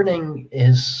 Learning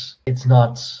it's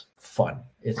not fun.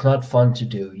 It's not fun to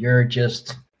do. You're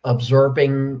just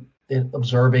absorbing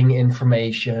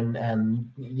information,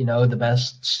 and the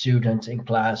best student in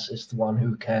class is the one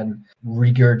who can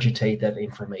regurgitate that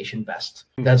information best.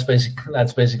 That's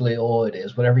basically all it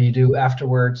is. Whatever you do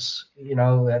afterwards,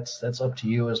 that's up to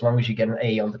you, as long as you get an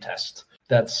A on the test.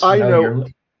 That's you're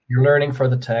learning for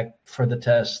the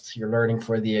test, you're learning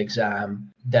for the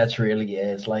exam. That's really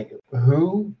it. Like,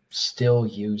 who still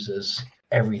uses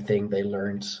everything they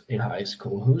learned in high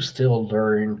school? Who still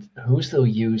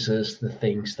uses the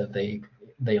things that they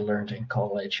they learned in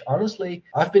college. Honestly,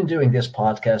 I've been doing this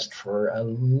podcast for a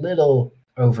little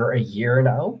over a year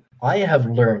now. I have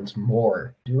learned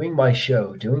more doing my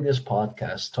show, doing this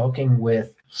podcast, talking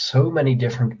with so many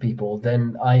different people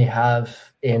than I have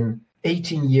in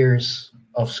 18 years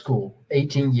of school,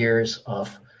 18 years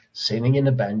of sitting in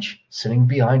a bench, sitting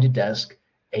behind a desk,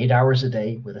 8 hours a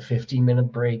day with a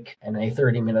 15-minute break and a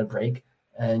 30-minute break,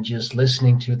 and just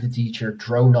listening to the teacher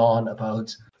drone on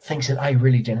about things that I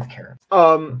really didn't care.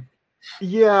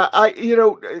 Yeah, I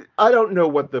don't know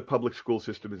what the public school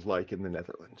system is like in the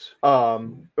Netherlands.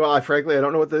 Frankly, I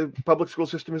don't know what the public school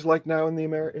system is like now in the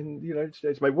United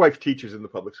States. My wife teaches in the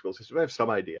public school system. I have some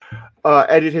idea,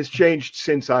 and it has changed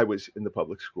since I was in the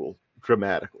public school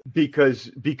dramatically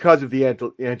because of the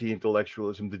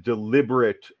anti-intellectualism, the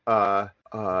deliberate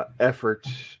effort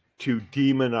to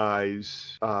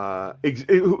demonize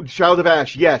Child of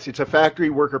Ash. Yes, it's a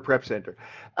factory worker prep center.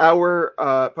 Our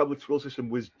public school system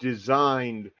was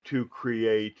designed to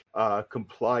create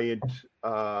compliant,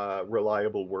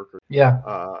 reliable workers.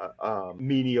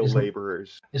 Menial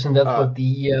laborers. Isn't that what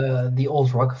the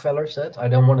old Rockefeller said? I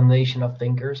don't want a nation of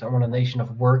thinkers. I want a nation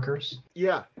of workers.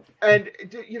 Yeah. And,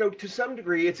 to some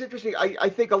degree, it's interesting. I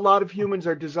think a lot of humans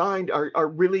are designed, are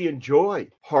really enjoy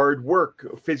hard work,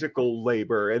 physical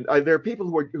labor. And there are people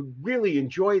who really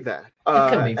enjoy that.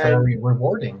 It can be very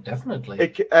rewarding,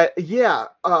 definitely.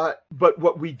 But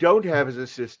what we don't have is a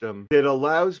system that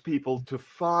allows people to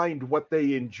find what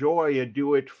they enjoy and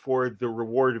do it for the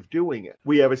reward of doing it.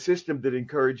 We have a system that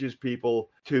encourages people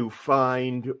to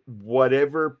find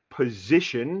whatever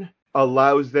position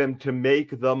allows them to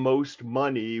make the most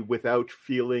money without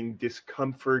feeling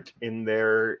discomfort in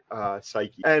their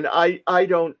psyche. And I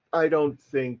don't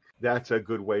think that's a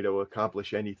good way to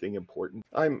accomplish anything important.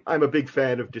 I'm a big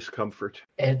fan of discomfort.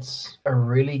 It's a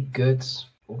really good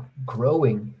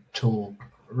growing tool,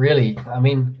 really. I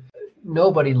mean,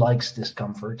 nobody likes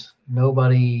discomfort.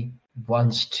 Nobody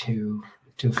wants to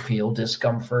feel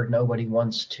discomfort. Nobody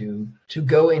wants to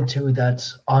go into that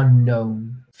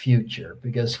unknown future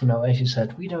because, as you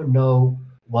said, we don't know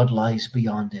what lies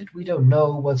beyond it. We don't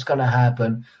know what's going to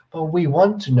happen, but we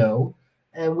want to know,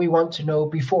 and we want to know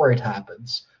before it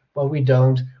happens. But we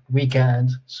don't, we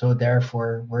can't, so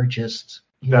therefore we're just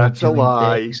That's a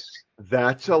lie. Things.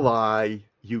 That's a lie.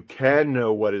 You can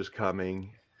know what is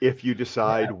coming if you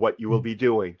decide what you will be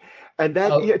doing. And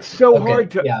it's so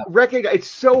hard to recognize. It's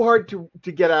so hard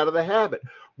to get out of the habit.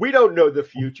 We don't know the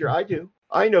future. I do.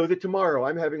 I know that tomorrow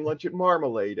I'm having lunch at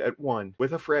Marmalade at 1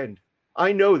 with a friend.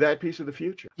 I know that piece of the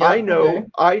future. Yeah, I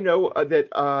know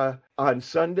that on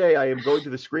Sunday I am going to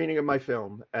the screening of my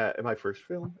film, my first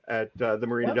film, at the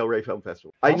Marina Del Rey Film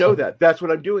Festival. Awesome. I know that. That's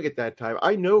what I'm doing at that time.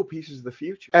 I know pieces of the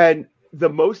future. And the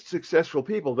most successful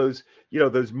people, those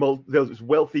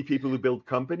wealthy people who build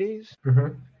companies,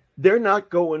 they're not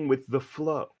going with the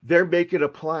flow. They're making a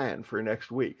plan for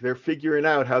next week. They're figuring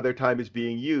out how their time is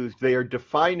being used. They are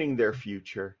defining their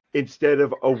future instead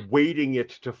of awaiting it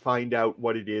to find out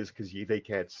what it is because they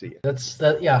can't see it. It's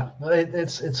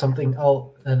something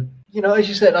as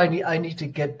you said, I need to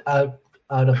get out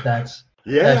of that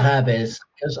habit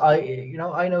because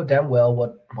I know damn well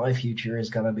what my future is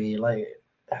gonna be like.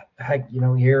 Heck,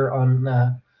 here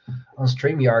on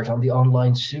StreamYard, on the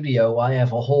online studio, I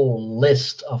have a whole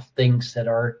list of things that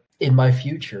are in my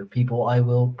future, people I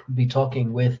will be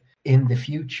talking with in the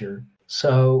future.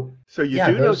 So you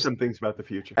know some things about the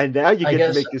future, and now you get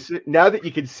to make decisions. Now that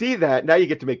you can see that, now you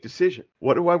get to make decisions.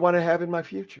 What do I want to have in my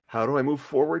future? How do I move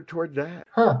forward toward that?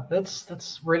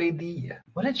 That's really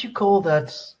what did you call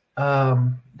that?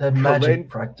 That magic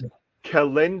practice.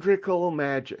 Calendrical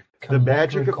magic. The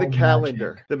magic of the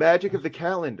calendar. The magic of the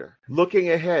calendar.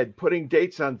 Looking ahead, putting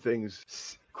dates on things,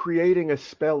 creating a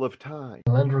spell of time.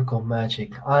 Calendrical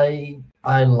magic. I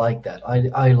like that.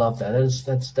 I love that.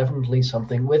 That's definitely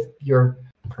something, with your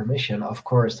permission, of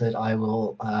course, that I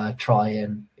will try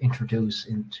and introduce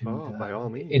into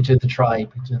the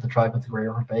tribe of the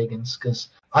Greyhorn Pagans, because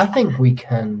I think we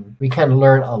can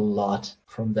learn a lot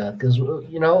from that, because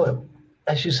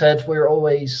as you said, we're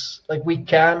always we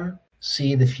can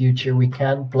see the future, we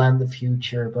can plan the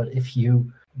future, but if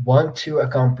you want to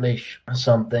accomplish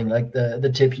something like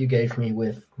the tip you gave me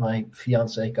with my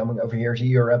fiance coming over here to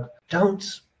Europe,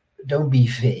 don't be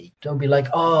vague. Don't be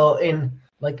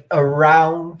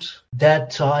around that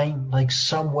time,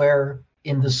 somewhere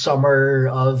in the summer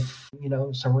of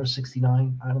summer of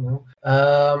 69, I don't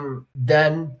know,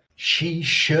 then she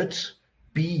should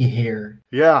be here.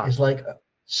 It's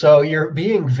so you're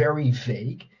being very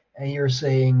vague, and you're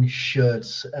saying should,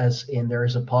 as in there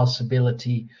is a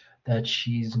possibility that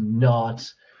she's not.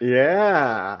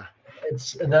 Yeah.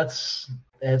 That's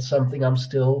it's something I'm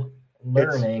still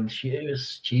learning.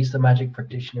 She's the magic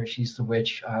practitioner. She's the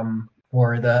witch. I'm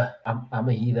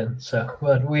a heathen. So,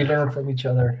 but we learn from each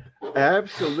other.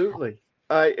 Absolutely.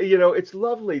 It's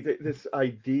lovely that this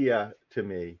idea to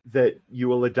me that you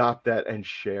will adopt that and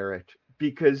share it,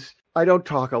 because I don't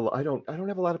talk a lot. I don't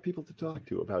have a lot of people to talk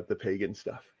to about the pagan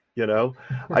stuff.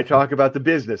 I talk about the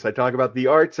business. I talk about the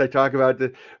arts. I talk about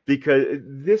because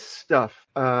this stuff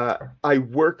I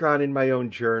work on in my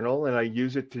own journal, and I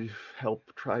use it to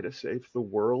help try to save the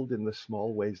world in the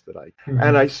small ways that I can.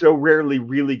 And I so rarely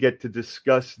really get to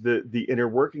discuss the inner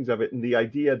workings of it, and the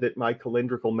idea that my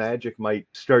calendrical magic might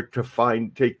start to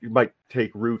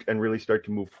take root and really start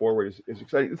to move forward is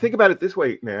exciting. Think about it this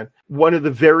way, man. One of the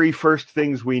very first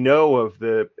things we know of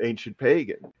the ancient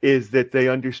pagan is that they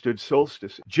understood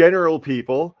solstice. General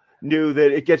people knew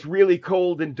that it gets really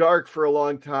cold and dark for a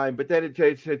long time, but then it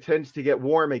tends to get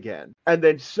warm again. And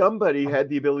then somebody had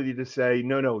the ability to say,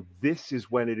 no, this is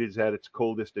when it is at its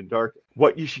coldest and darkest.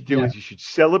 What you should do is you should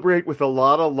celebrate with a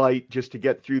lot of light just to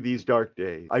get through these dark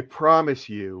days. I promise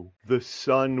you, the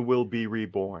sun will be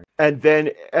reborn. And then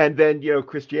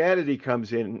Christianity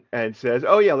comes in and says,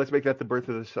 oh yeah, let's make that the birth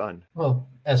of the sun. Well,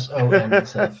 S-O-N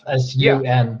instead of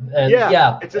S-U-N.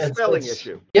 It's a spelling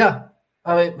issue. Yeah.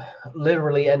 I mean,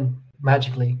 literally and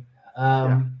magically.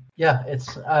 I'm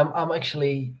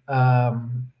actually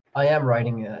I am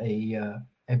writing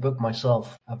a book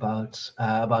myself about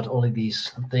all of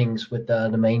these things, with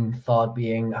the main thought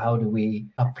being, how do we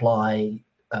apply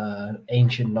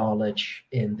ancient knowledge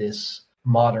in this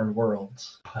modern world.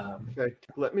 Okay.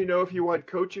 Let me know if you want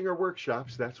coaching or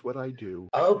workshops. That's what I do.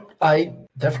 Oh, I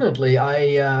definitely.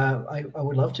 I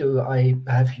would love to. I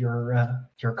have your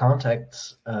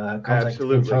contact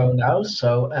info now.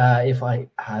 So if I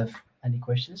have any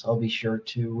questions, I'll be sure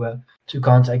to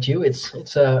contact you.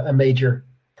 It's a major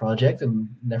project, and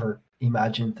never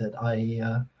imagined that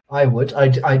I would.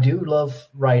 I do love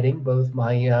writing. Both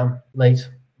my late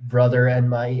brother and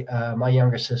my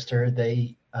younger sister,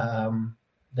 they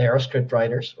are script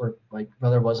writers, or my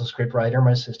brother was a script writer.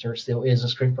 My sister still is a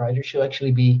script writer. She'll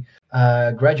actually be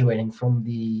graduating from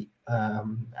the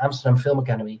Amsterdam Film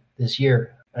Academy this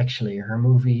year. Actually, her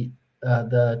movie,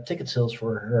 the ticket sales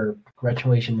for her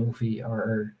graduation movie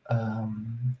are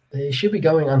they should be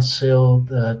going on sale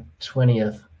the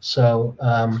 20th. So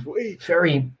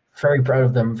very, very proud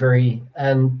of them.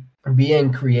 And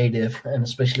being creative, and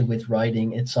especially with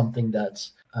writing, it's something that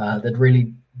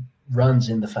really runs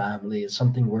in the family. It's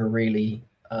something we're really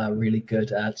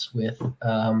good at with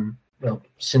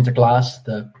Sinterklaas,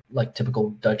 the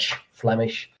typical Dutch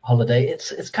Flemish holiday.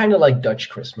 It's kind of like Dutch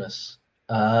Christmas.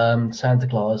 Santa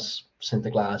Claus,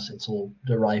 Sinterklaas, it's all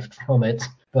derived from it.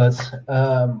 But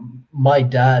my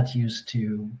dad used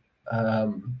to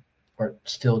or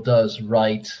still does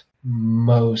write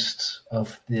most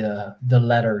of the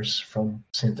letters from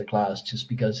Sinterklaas, just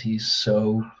because he's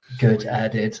so good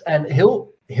at it. And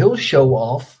he'll show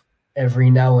off every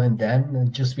now and then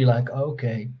and just be like,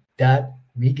 okay, Dad,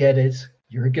 we get it.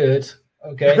 You're good.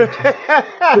 Okay.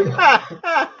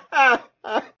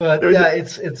 But yeah,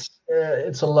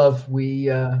 it's a love we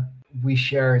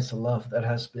share. It's a love that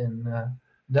has been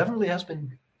definitely has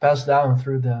been passed down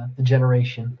through the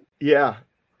generation. Yeah.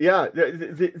 Yeah,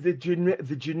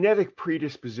 the genetic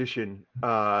predisposition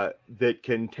that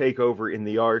can take over in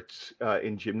the arts,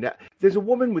 in gymnastics. There's a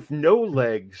woman with no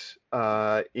legs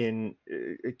in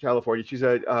California. She's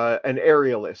an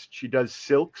aerialist. She does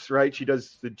silks, right? She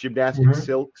does the gymnastic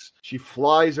silks. She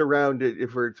flies around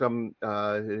for some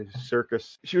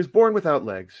circus. She was born without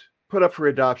legs, put up for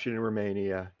adoption in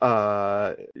Romania,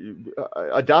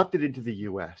 adopted into the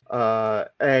U.S.,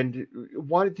 and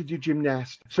wanted to do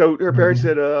gymnastics. So her parents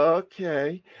said,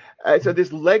 okay. So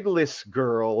this legless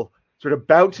girl sort of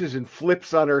bounces and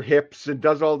flips on her hips and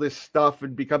does all this stuff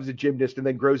and becomes a gymnast, and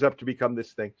then grows up to become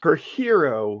this thing. Her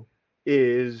hero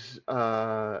is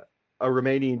a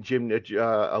Romanian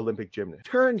Olympic gymnast.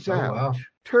 Turns out,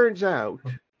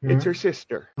 it's her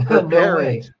sister.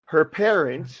 Her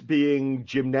parents, being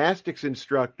gymnastics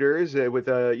instructors with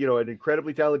an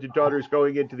incredibly talented daughter who's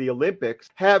going into the Olympics,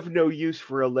 have no use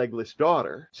for a legless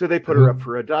daughter, so they put her up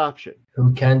for adoption.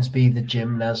 Who can't be the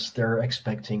gymnast they're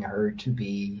expecting her to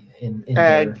be in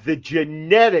and the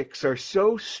genetics are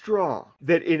so strong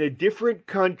that in a different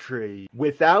country,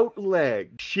 without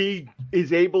legs, she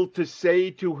is able to say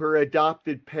to her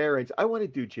adopted parents, I want to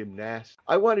do gymnastics.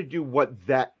 I want to do what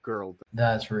that girl does.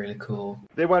 That's really cool.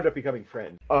 They wound up becoming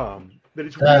friends. But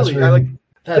it's that's really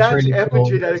epigenetic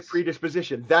cool.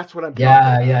 predisposition. That's what I'm talking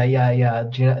about.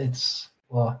 Yeah. It's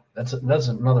Well, that's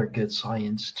another good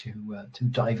science to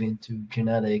dive into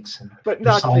genetics and But the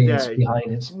not science today.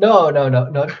 behind it. No,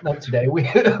 not today.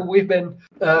 We've been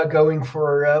going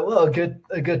for a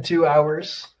good 2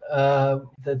 hours.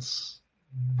 That's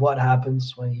what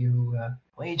happens when you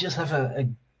just have a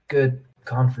good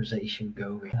conversation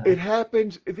going. It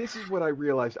happens. This is what I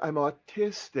realized. I'm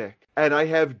autistic and I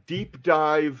have deep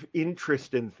dive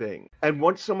interest in things. And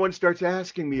once someone starts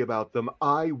asking me about them,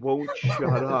 I won't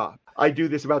shut up. I do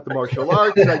this about the martial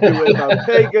arts. I do it about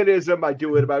paganism. I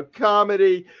do it about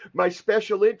comedy. My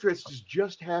special interests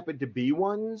just happen to be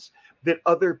ones that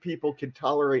other people can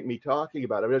tolerate me talking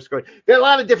about. I'm just going, there are a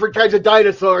lot of different kinds of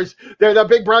dinosaurs. They're the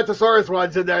big brontosaurus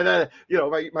ones, and they're the,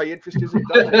 my interest is in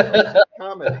dinosaurs,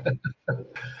 comedy.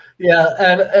 Yeah,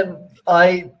 and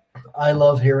I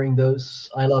love hearing those.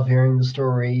 I love hearing the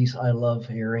stories. I love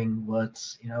hearing what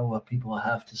people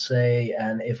have to say.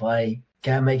 And if I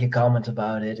can make a comment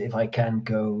about it, if I can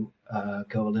go a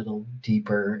little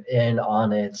deeper in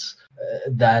on it,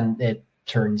 then it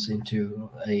turns into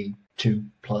a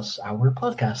 2+ hour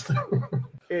podcast.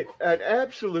 An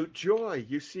absolute joy.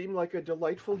 You seem like a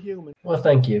delightful human. Well,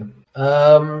 thank you.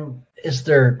 Is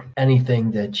there anything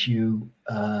that you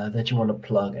want to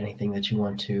plug? Anything that you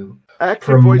want to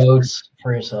promote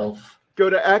for yourself? Go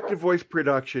to Active Voice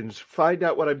Productions. Find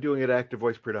out what I'm doing at Active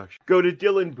Voice Productions. Go to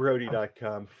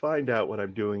DylanBrody.com. Find out what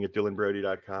I'm doing at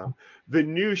DylanBrody.com. The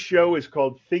new show is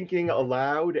called Thinking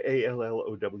Aloud,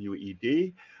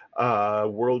 ALLOWED.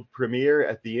 World premiere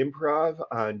at the Improv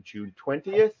on June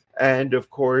 20th. And of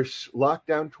course,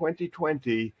 Lockdown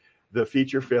 2020, the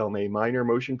feature film, a minor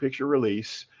motion picture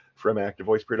release from Active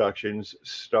Voice Productions,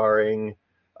 starring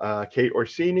Kate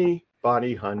Orsini,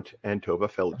 Bonnie Hunt, and Tova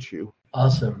Feldshuh.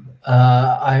 Awesome.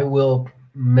 I will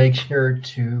make sure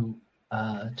to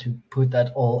put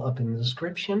that all up in the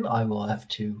description. I will have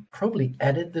to probably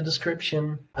edit the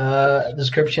description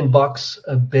box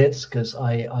a bit because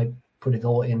I put it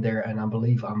all in there, and I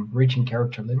believe I'm reaching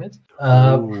character limit.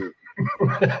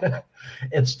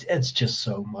 It's just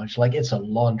so much. Like, it's a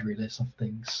laundry list of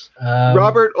things.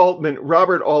 Robert Altman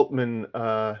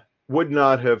would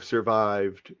not have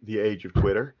survived the age of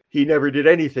Twitter. He never did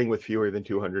anything with fewer than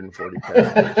 240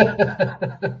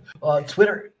 characters.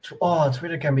 Twitter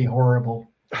can be horrible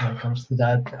when it comes to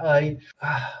that.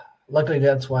 Luckily,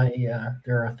 that's why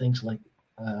there are things like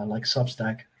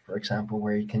Substack, for example,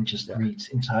 where you can just read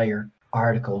entire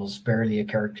articles, barely a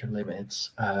character limit,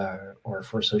 or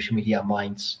for social media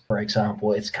minds, for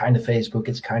example. It's kind of Facebook,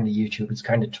 it's kind of YouTube, it's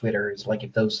kind of Twitter. It's like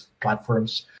if those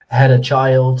platforms had a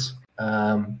child,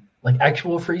 like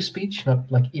actual free speech, not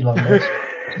like Elon Musk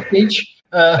speech,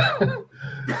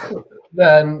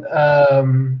 then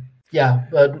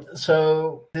but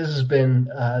so this has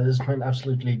been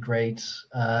absolutely great.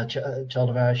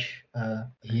 Chaldevash,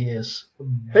 he is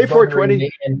hey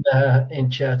 420 in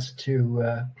chat to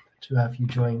have you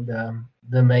join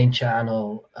the main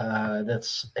channel.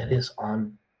 It is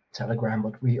on Telegram,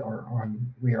 but we are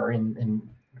in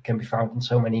can be found in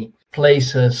so many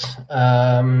places.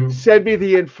 Send me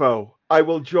the info. I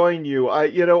will join you.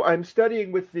 I'm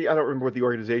studying with I don't remember what the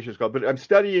organization is called, but I'm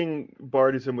studying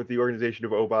Bardism with the Organization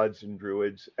of Obods and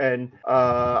Druids. And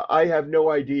I have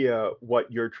no idea what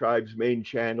your tribe's main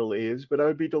channel is, but I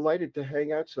would be delighted to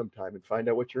hang out sometime and find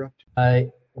out what you're up to. I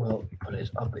will put it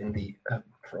up in the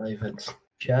private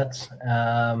chat.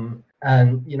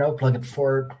 And plug it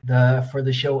for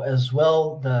the show as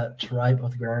well, the Tribe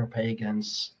of the Greyhorn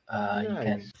Pagans. Nice. You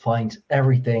can find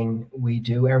everything we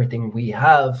do, everything we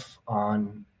have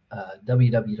on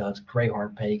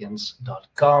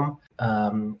www.greyhornpagans.com.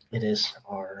 It is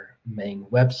our main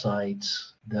website.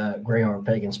 The Greyhorn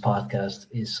Pagans podcast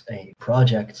is a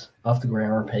project of the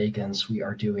Greyhorn Pagans. We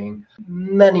are doing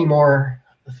many more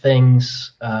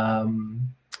things.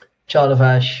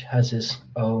 Chaldevash has his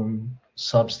own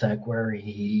Substack where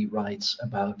he writes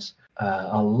about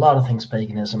a lot of things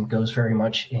paganism, goes very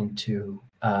much into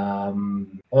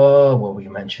what we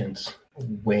mentioned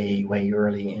way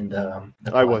early in the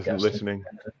podcast. I wasn't listening.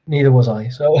 Neither was I.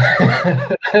 So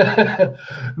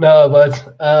no,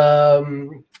 but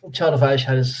Chaldevash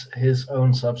has his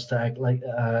own Substack.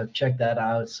 Check that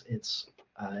out. It's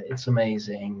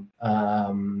amazing.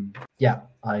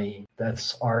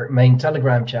 That's our main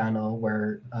Telegram channel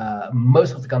where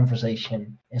most of the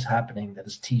conversation is happening. That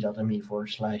is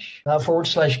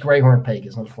t.me/Greyhorn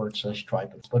Pagans, not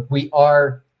 /Tripod. But we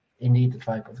are indeed the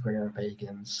Tribe of the Greyhorn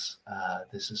Pagans.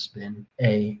 This has been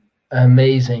a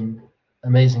amazing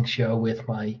show with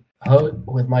my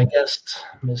guest,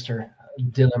 Mr.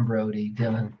 Dylan Brody.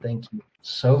 Dylan, thank you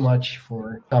so much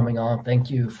for coming on. Thank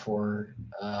you for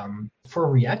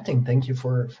reacting. Thank you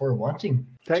for wanting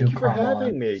Thank to you for come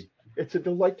having on. me. It's a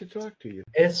delight to talk to you.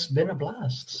 It's been a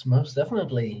blast, most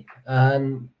definitely.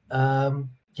 And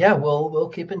yeah, we'll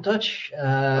keep in touch.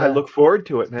 I look forward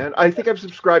to it, man. I think I've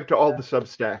subscribed to all the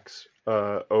Substacks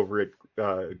over at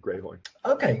Greyhorn.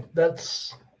 Okay,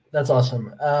 that's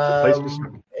awesome. Place to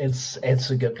start. It's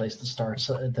a good place to start.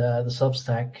 So the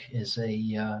Substack is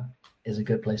a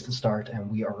good place to start,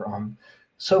 and we are on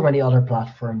so many other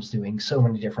platforms doing so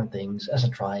many different things as a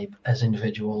tribe, as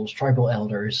individuals, tribal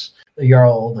elders, the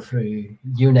Jarl, the Fru,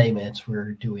 you name it,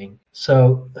 we're doing.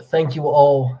 So thank you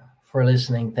all for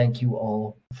listening. Thank you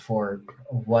all for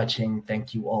watching.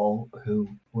 Thank you all who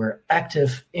were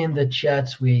active in the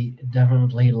chat. We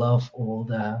definitely love all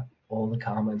the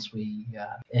comments.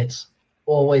 It's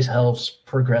always helps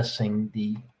progressing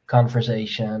the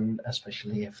conversation,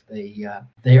 especially if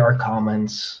they are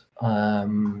comments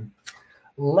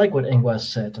like what Ingwa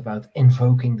said about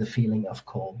invoking the feeling of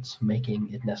cold,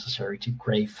 making it necessary to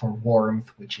crave for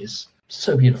warmth, which is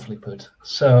so beautifully put.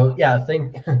 So yeah,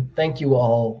 thank you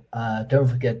all. Don't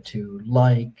forget to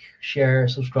like, share,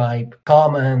 subscribe,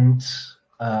 comment.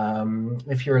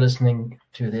 If you're listening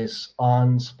to this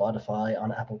on Spotify,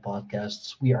 on Apple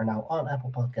Podcasts, we are now on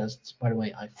Apple Podcasts. By the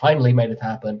way, I finally made it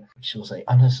happen, which will say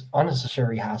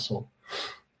unnecessary hassle.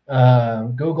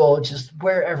 Google, just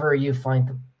wherever you find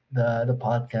the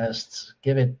podcasts,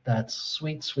 give it that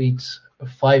sweet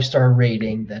 5-star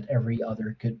rating that every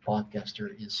other good podcaster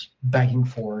is begging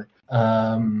for.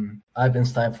 I've been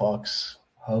Stein Fox,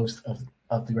 host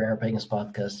of the Greyhorn Pagans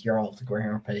podcast, Jarl of the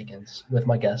Greyhorn Pagans, with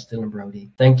my guest Dylan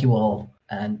Brody. Thank you all,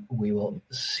 and we will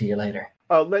see you later.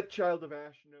 Let Child of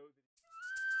Ash